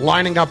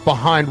lining up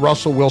behind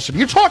Russell Wilson.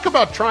 You talk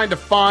about trying to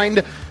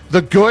find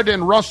the good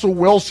in Russell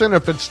Wilson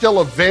if it's still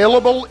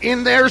available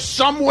in there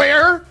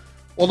somewhere.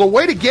 Well, the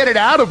way to get it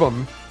out of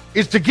him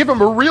is to give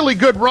him a really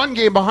good run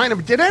game behind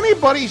him. Did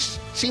anybody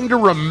seem to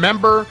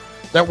remember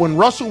that when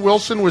Russell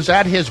Wilson was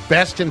at his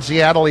best in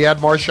Seattle, he had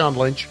Marshawn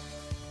Lynch?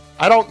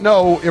 I don't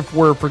know if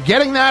we're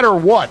forgetting that or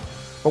what,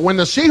 but when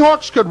the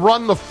Seahawks could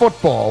run the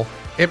football,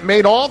 it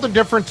made all the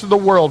difference in the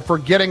world for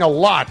getting a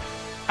lot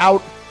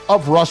out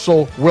of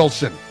Russell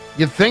Wilson.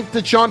 You think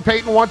that Sean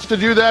Payton wants to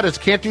do that? As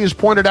Canty has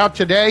pointed out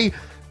today,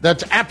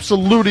 that's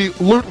absolutely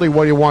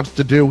what he wants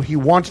to do. He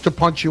wants to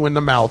punch you in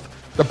the mouth.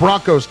 The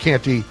Broncos,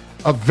 Canty,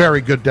 a very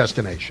good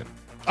destination.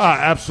 I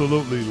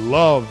absolutely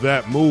love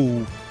that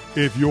move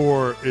if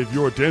you're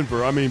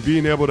Denver. I mean,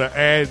 being able to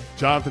add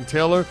Jonathan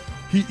Taylor,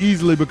 he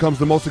easily becomes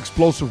the most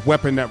explosive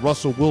weapon that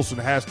Russell Wilson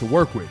has to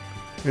work with.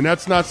 And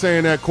that's not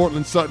saying that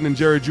Cortland Sutton and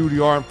Jerry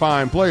Jeudy aren't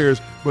fine players,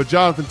 but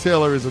Jonathan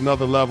Taylor is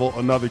another level,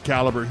 another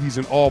caliber. He's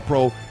an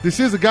all-pro. This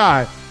is a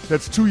guy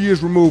that's 2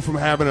 years removed from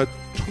having a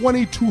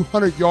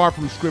 2,200-yard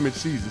from scrimmage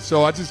season.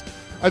 So I just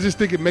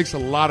think it makes a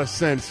lot of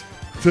sense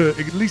to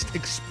at least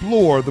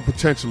explore the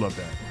potential of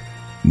that.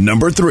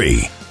 Number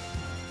 3.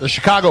 The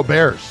Chicago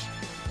Bears.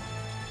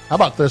 How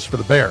about this for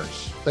the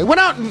Bears? They went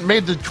out and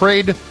made the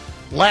trade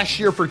last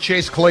year for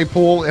Chase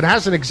Claypool. It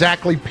hasn't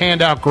exactly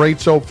panned out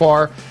great so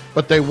far,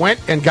 but they went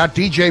and got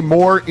DJ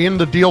Moore in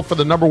the deal for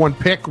the number 1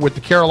 pick with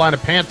the Carolina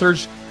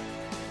Panthers.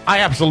 I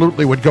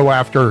absolutely would go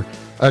after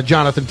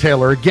Jonathan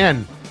Taylor.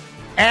 Again,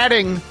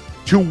 adding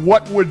to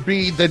what would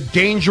be the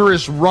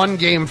dangerous run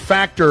game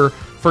factor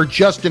for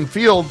Justin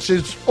Fields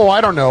is,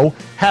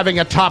 having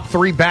a top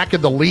 3 back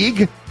in the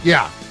league.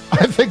 Yeah,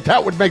 I think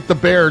that would make the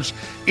Bears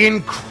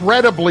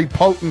incredibly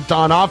potent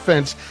on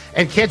offense.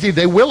 And Kenty,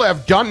 they will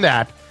have done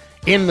that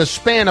in the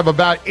span of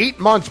about 8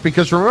 months,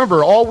 because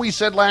remember, all we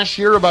said last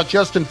year about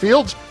Justin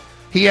Fields,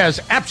 he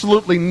has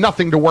absolutely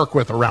nothing to work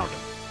with around him.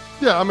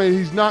 Yeah, I mean,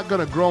 he's not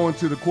going to grow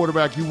into the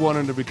quarterback you want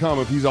him to become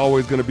if he's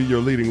always going to be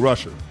your leading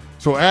rusher.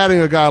 So adding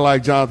a guy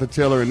like Jonathan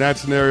Taylor in that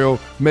scenario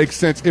makes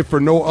sense if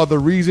for no other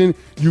reason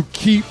you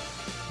keep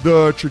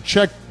the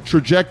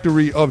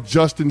trajectory of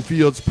Justin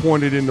Fields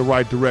pointed in the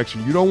right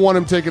direction. You don't want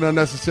him taking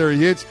unnecessary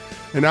hits,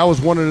 and that was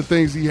one of the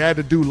things he had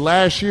to do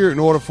last year in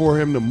order for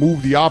him to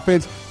move the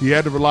offense. He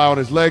had to rely on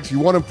his legs. You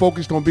want him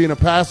focused on being a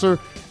passer,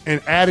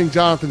 and adding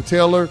Jonathan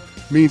Taylor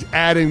means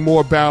adding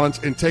more balance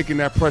and taking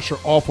that pressure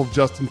off of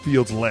Justin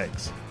Fields'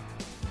 legs.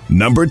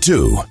 Number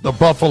 2. The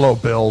Buffalo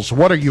Bills.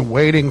 What are you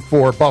waiting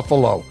for,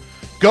 Buffalo?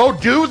 Go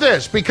do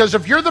this, because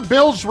if you're the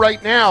Bills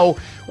right now,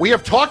 we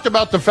have talked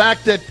about the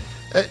fact that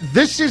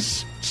this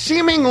is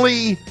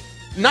seemingly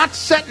not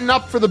setting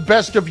up for the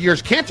best of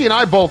years. Canty and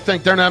I both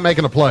think they're not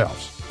making the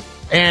playoffs.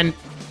 And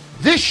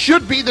this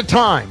should be the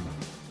time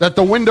that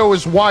the window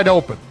is wide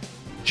open.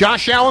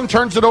 Josh Allen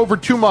turns it over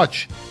too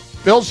much.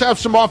 Bills have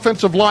some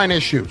offensive line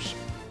issues.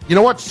 You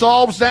know what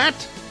solves that?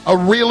 A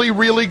really,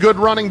 really good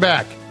running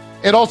back.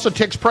 It also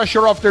takes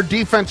pressure off their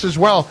defense as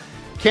well.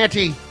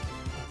 Canty,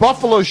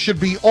 Buffalo should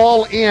be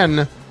all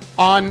in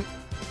on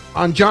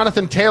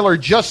Jonathan Taylor,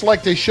 just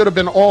like they should have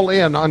been all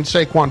in on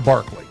Saquon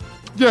Barkley.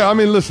 Yeah, I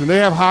mean, listen, they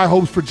have high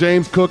hopes for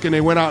James Cook, and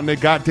they went out and they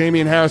got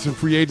Damian Harris in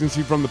free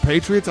agency from the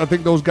Patriots. I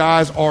think those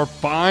guys are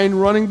fine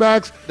running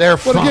backs. They're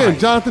fine. But again,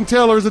 Jonathan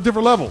Taylor is a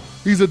different level.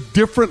 He's a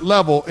different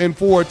level, and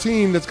for a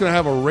team that's going to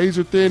have a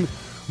razor-thin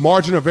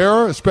margin of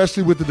error,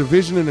 especially with the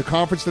division and the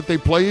conference that they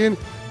play in,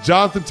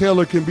 Jonathan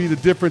Taylor can be the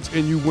difference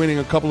in you winning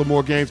a couple of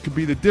more games, can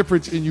be the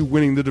difference in you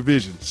winning the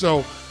division.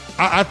 So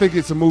I think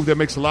it's a move that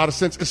makes a lot of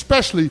sense,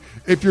 especially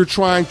if you're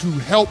trying to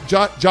help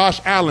Josh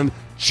Allen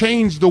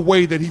change the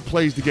way that he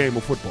plays the game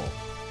of football.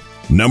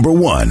 Number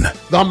 1.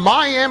 The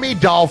Miami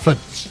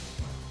Dolphins.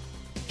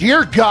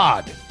 Dear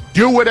God,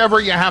 do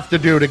whatever you have to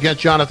do to get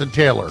Jonathan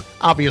Taylor,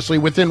 obviously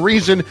within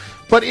reason.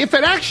 But if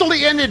it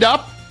actually ended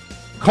up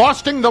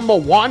costing them a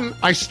 1,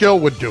 I still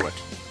would do it.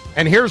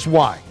 And here's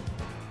why.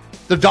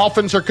 The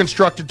Dolphins are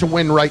constructed to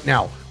win right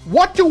now.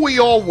 What do we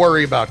all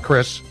worry about,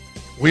 Chris?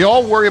 We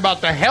all worry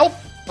about the health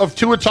of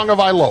Tua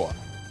Tagovailoa.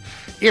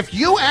 If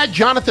you add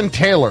Jonathan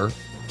Taylor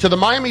to the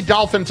Miami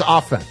Dolphins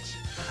offense,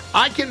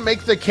 I can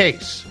make the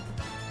case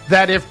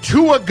that if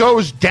Tua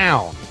goes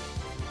down,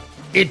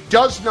 it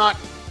does not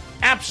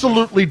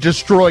absolutely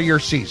destroy your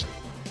season.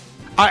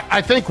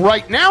 I think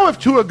right now if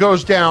Tua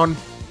goes down,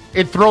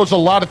 it throws a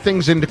lot of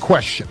things into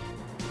question.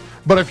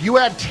 But if you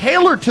add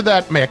Taylor to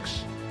that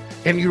mix,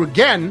 and you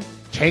again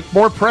take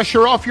more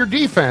pressure off your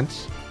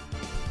defense,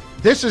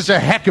 this is a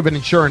heck of an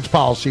insurance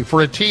policy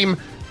for a team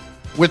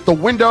with the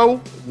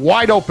window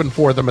wide open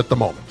for them at the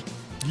moment.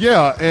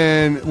 Yeah,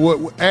 and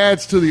what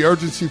adds to the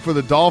urgency for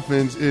the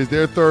Dolphins is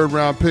their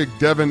third-round pick,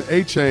 Devin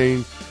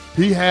Achane.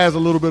 He has a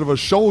little bit of a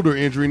shoulder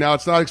injury. Now,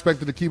 it's not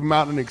expected to keep him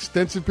out an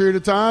extensive period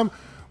of time,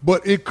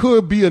 but it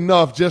could be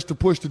enough just to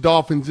push the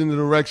Dolphins in the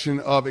direction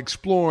of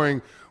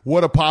exploring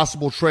what a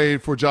possible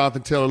trade for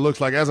Jonathan Taylor looks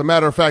like. As a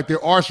matter of fact,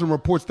 there are some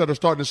reports that are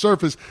starting to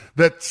surface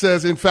that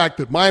says, in fact,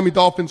 that Miami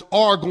Dolphins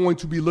are going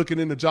to be looking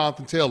into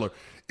Jonathan Taylor.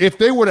 If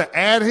they were to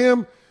add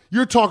him,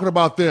 you're talking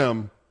about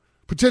them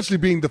potentially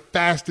being the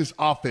fastest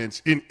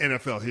offense in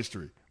NFL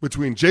history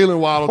between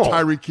Jalen Waddle,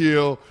 Tyreek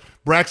Hill,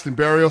 Braxton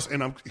Berrios,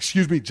 and,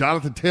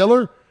 Jonathan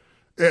Taylor.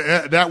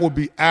 That would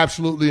be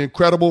absolutely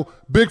incredible.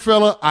 Big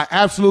fella, I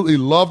absolutely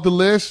love the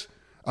list.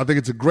 I think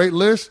it's a great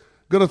list.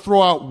 Going to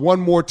throw out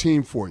one more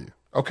team for you.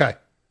 Okay.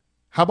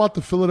 How about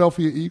the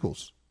Philadelphia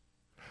Eagles?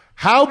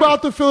 How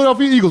about the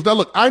Philadelphia Eagles? Now,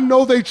 look, I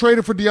know they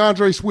traded for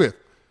DeAndre Swift.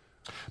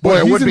 Boy,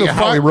 it would be a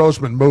Howie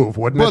Roseman move,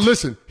 wouldn't it? But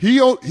listen,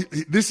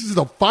 this is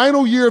the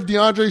final year of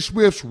DeAndre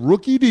Swift's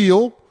rookie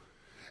deal.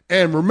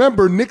 And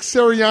remember, Nick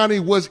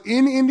Sirianni was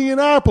in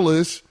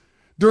Indianapolis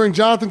during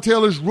Jonathan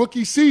Taylor's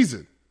rookie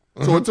season.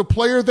 So it's a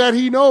player that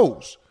he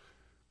knows.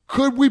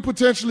 Could we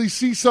potentially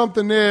see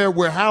something there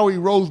where Howie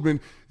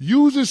Roseman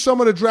uses some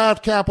of the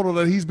draft capital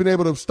that he's been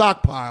able to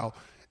stockpile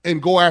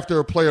and go after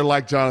a player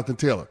like Jonathan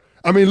Taylor?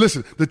 I mean,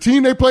 listen, the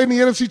team they played in the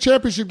NFC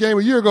Championship game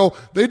a year ago,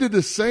 they did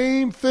the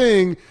same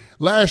thing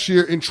last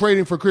year in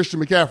trading for Christian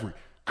McCaffrey.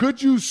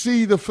 Could you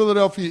see the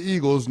Philadelphia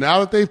Eagles,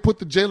 now that they've put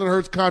the Jalen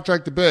Hurts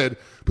contract to bed,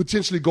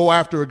 potentially go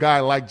after a guy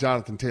like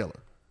Jonathan Taylor?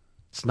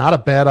 It's not a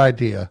bad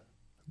idea.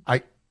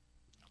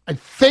 I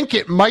think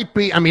it might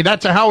be,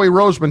 that's a Howie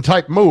Roseman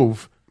type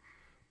move,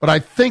 but I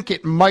think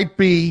it might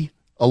be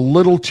a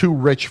little too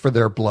rich for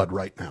their blood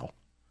right now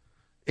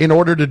in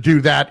order to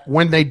do that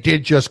when they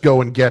did just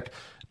go and get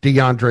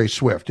DeAndre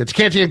Swift. It's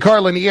Canty and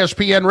Carlin,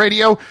 ESPN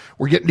Radio.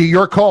 We're getting to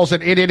your calls at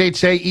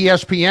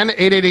 888-SAY-ESPN,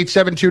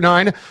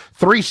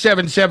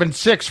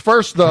 888-729-3776.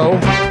 First, though,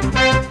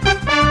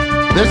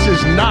 this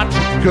is not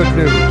good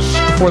news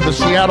for the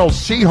Seattle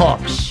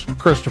Seahawks,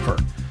 Christopher.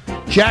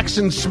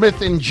 Jackson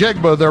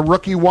Smith-Njigba, their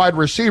rookie wide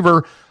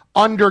receiver,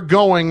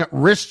 undergoing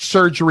wrist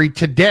surgery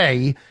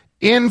today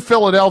in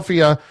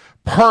Philadelphia,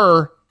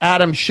 per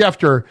Adam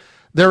Schefter.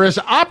 There is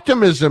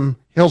optimism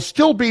he'll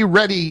still be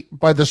ready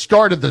by the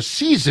start of the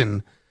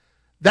season.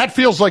 That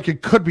feels like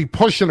it could be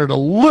pushing it a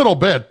little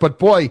bit, but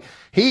boy,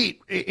 he,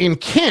 in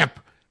camp,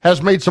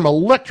 has made some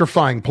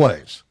electrifying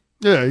plays.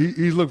 Yeah,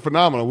 he's looked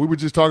phenomenal. We were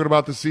just talking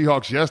about the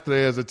Seahawks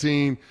yesterday as a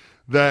team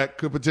that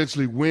could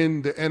potentially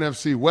win the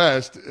NFC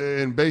West,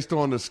 and based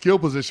on the skill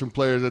position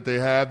players that they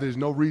have, there's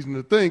no reason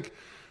to think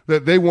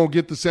that they won't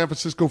get the San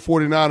Francisco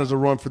 49ers a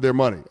run for their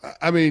money.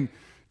 I mean,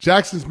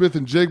 Jackson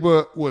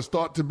Smith-Njigba was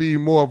thought to be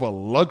more of a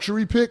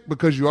luxury pick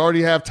because you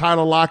already have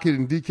Tyler Lockett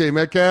and DK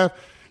Metcalf.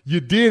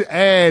 You did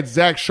add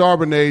Zach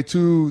Charbonnet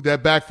to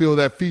that backfield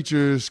that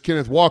features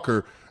Kenneth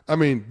Walker. I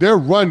mean, their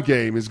run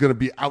game is going to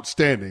be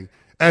outstanding,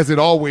 as it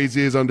always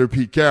is under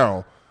Pete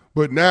Carroll.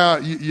 But now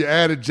you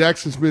added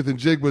Jackson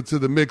Smith-Njigba to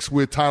the mix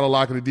with Tyler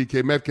Lockett and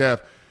DK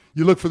Metcalf.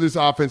 You look for this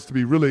offense to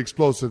be really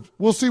explosive.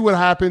 We'll see what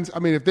happens. I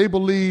mean, if they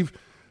believe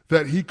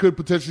that he could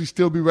potentially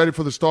still be ready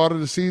for the start of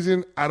the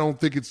season, I don't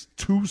think it's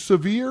too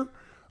severe.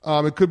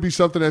 It could be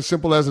something as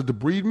simple as a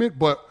debridement,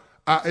 but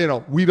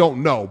we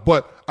don't know.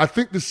 But I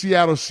think the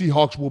Seattle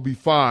Seahawks will be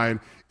fine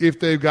if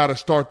they've got to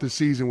start the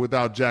season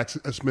without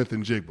Jackson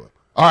Smith-Njigba.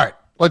 All right,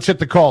 let's hit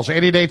the calls.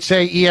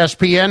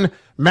 888-SAY-ESPN.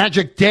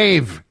 Magic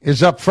Dave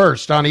is up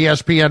first on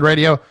ESPN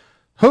Radio.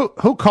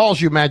 Who calls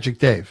you Magic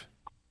Dave?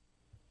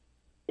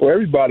 Well,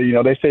 everybody,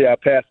 they say I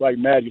pass like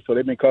magic, so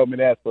they've been calling me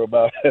that for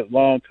about a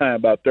long time,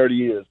 about 30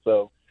 years.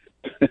 So,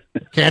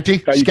 Canty,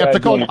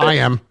 skeptical? I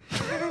am.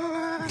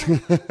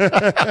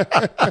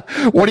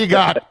 What do you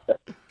got?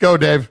 Go,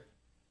 Dave.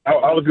 I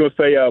was going to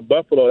say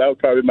Buffalo. That was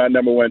probably my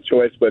number one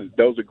choice, but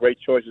those are great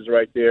choices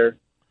right there.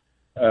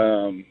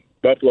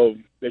 Buffalo,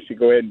 they should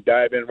go ahead and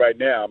dive in right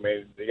now. I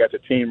mean, they got the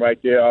team right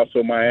there,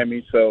 also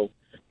Miami. So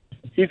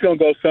he's going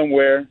to go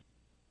somewhere.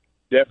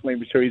 Definitely,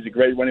 I'm sure he's a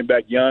great running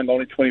back, young,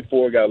 only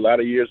 24, got a lot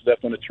of years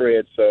left on the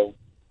tread. So,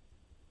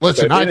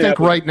 listen, I think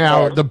right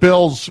now the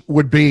Bills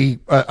would be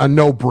a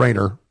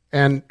no-brainer.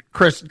 And,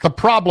 Chris, the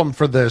problem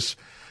for this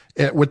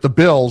with the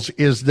Bills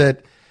is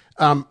that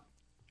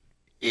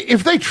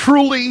if they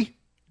truly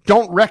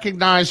don't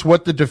recognize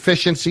what the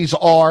deficiencies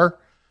are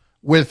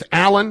with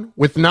Allen,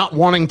 with not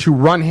wanting to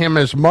run him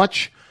as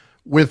much,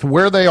 with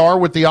where they are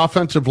with the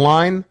offensive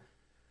line,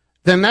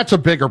 then that's a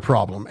bigger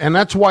problem. And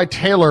that's why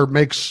Taylor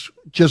makes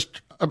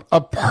just a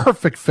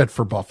perfect fit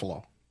for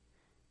Buffalo.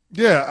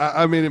 Yeah,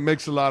 I mean, it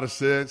makes a lot of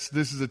sense.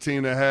 This is a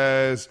team that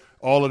has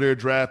all of their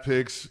draft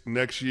picks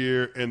next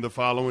year and the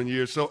following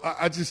year. So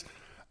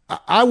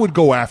I would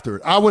go after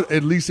it. I would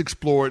at least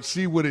explore it,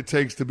 see what it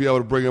takes to be able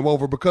to bring him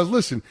over. Because,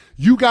 listen,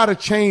 you got to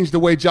change the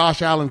way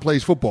Josh Allen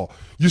plays football.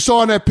 You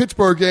saw in that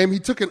Pittsburgh game, he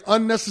took an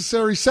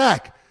unnecessary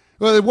sack.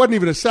 Well, it wasn't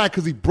even a sack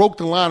because he broke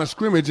the line of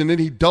scrimmage and then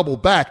he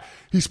doubled back.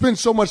 He spends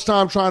so much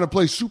time trying to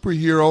play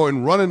superhero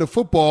and running the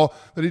football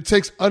that he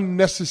takes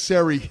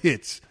unnecessary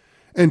hits.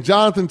 And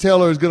Jonathan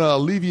Taylor is going to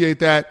alleviate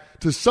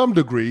that to some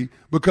degree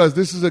because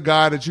this is a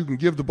guy that you can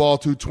give the ball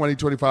to 20,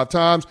 25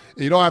 times,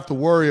 and you don't have to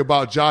worry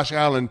about Josh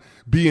Allen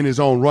being his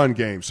own run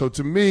game. So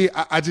to me,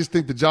 I just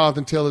think the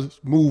Jonathan Taylor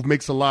move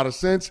makes a lot of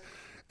sense,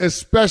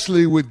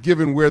 especially with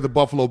given where the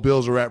Buffalo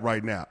Bills are at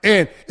right now.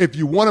 And if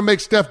you want to make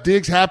Steph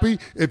Diggs happy,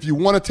 if you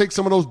want to take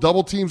some of those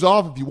double teams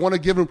off, if you want to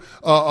give him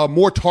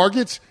more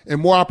targets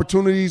and more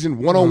opportunities in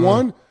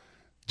one-on-one,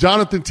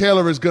 Jonathan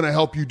Taylor is going to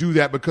help you do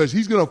that because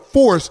he's going to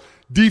force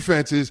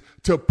defenses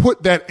to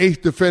put that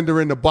eighth defender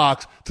in the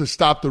box to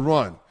stop the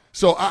run.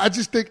 So I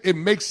just think it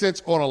makes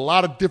sense on a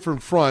lot of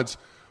different fronts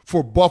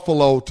for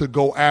Buffalo to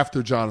go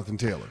after Jonathan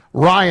Taylor.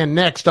 Ryan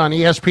next on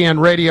ESPN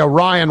Radio.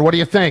 Ryan, what do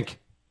you think?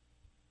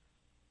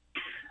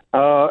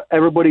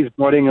 Everybody's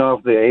writing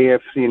off the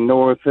AFC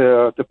North,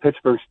 the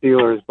Pittsburgh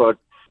Steelers, but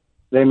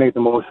they make the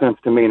most sense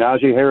to me.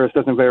 Najee Harris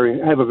doesn't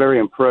have a very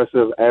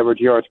impressive average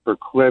yards per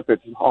clip.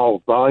 It's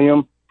all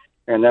volume,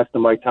 and that's the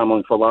Mike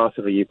Tomlin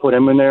philosophy. You put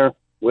him in there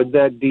with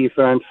that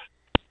defense.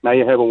 Now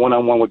you have a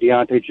one-on-one with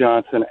Deontay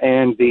Johnson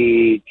and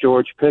the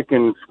George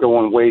Pickens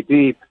going way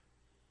deep.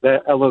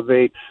 That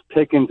elevates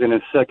Pickens in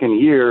his second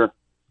year.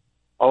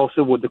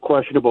 Also, with the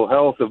questionable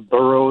health of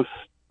Burrows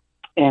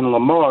and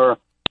Lamar,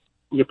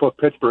 you put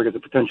Pittsburgh as a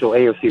potential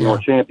AFC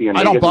North champion.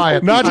 I don't buy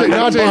it.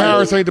 Najee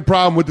Harris ain't the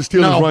problem with the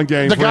Steelers' run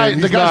game. The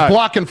guys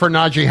blocking for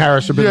Najee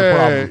Harris have been the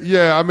problem.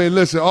 Yeah, I mean,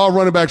 listen, all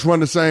running backs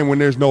run the same when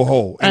there's no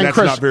hole, and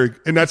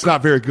that's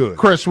not very good.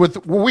 Chris,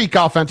 with weak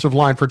offensive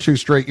line for 2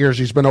 straight years,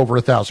 he's been over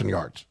 1,000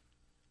 yards.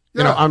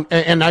 Yeah.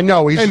 And I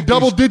know he's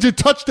double-digit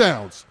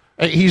touchdowns.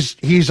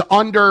 He's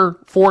under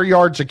 4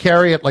 yards a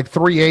carry at like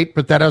 3.8,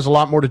 but that has a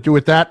lot more to do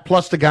with that.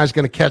 Plus, the guy's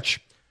going to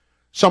catch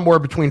somewhere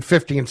between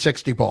 50 and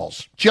 60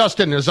 balls.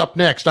 Justin is up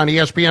next on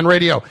ESPN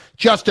Radio.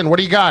 Justin, what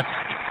do you got?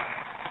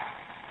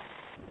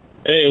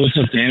 Hey, what's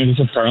up, Dan? What's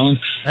up, Carlin?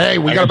 Hey,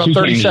 we got about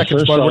 30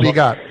 seconds, bud. What do you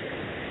got?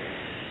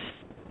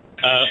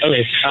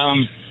 Okay.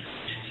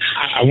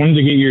 I wanted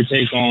to get your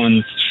take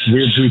on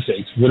weird food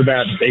takes. What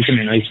about bacon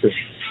and ice cream?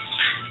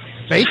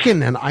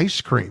 Bacon and ice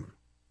cream.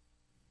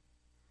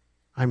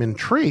 I'm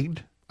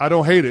intrigued. I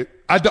don't hate it.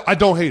 I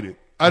don't hate it.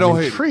 I don't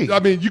hate it. I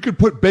mean, you could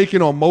put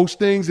bacon on most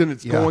things, and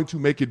it's going to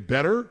make it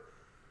better.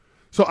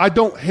 So I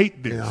don't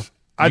hate this. Yeah.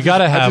 I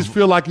just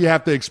feel like you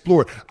have to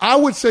explore it. I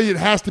would say it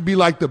has to be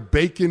like the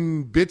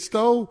bacon bits,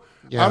 though.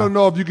 Yeah. I don't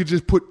know if you could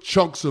just put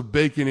chunks of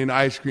bacon in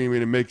ice cream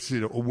and it makes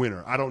it a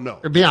winner. I don't know.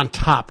 It'd be on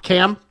top.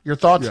 Cam, your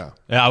thoughts? Yeah,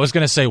 I was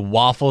going to say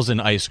waffles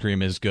and ice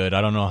cream is good. I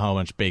don't know how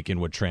much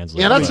bacon would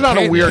translate. Yeah, that's not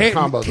a weird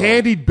combo, though.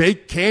 Candied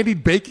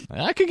bacon.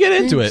 I could get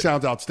into it.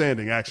 Sounds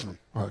outstanding, actually.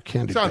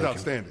 Candied sounds bacon.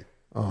 outstanding.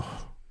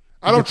 Oh.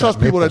 I don't trust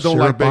people that don't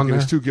like bacon.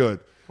 It's too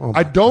good. Oh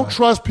I don't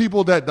trust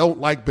people that don't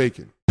like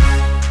bacon.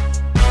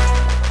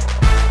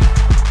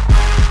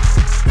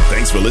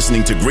 Thanks for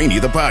listening to Greeny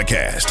the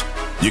podcast.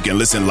 You can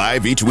listen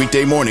live each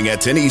weekday morning at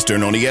 10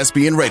 Eastern on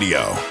ESPN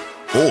Radio.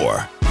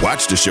 Or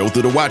watch the show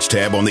through the Watch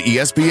tab on the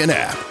ESPN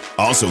app.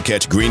 Also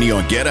catch Greeny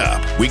on Get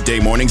Up, weekday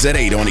mornings at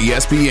 8 on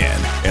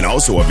ESPN. And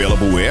also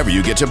available wherever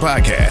you get your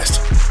podcast.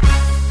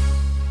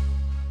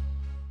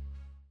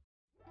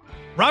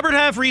 Robert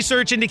Half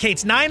research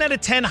indicates 9 out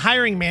of 10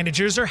 hiring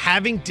managers are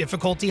having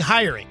difficulty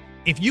hiring.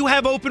 If you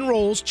have open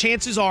roles,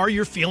 chances are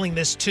you're feeling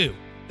this too.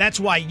 That's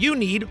why you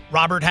need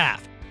Robert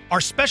Half. Our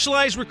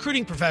specialized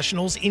recruiting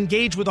professionals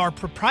engage with our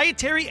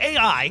proprietary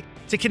AI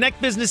to connect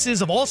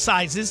businesses of all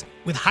sizes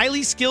with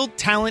highly skilled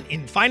talent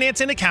in finance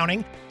and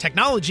accounting,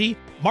 technology,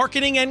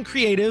 marketing and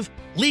creative,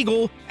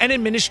 legal, and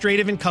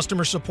administrative and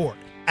customer support.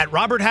 At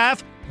Robert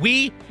Half,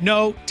 we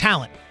know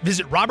talent.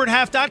 Visit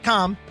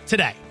roberthalf.com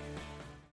today.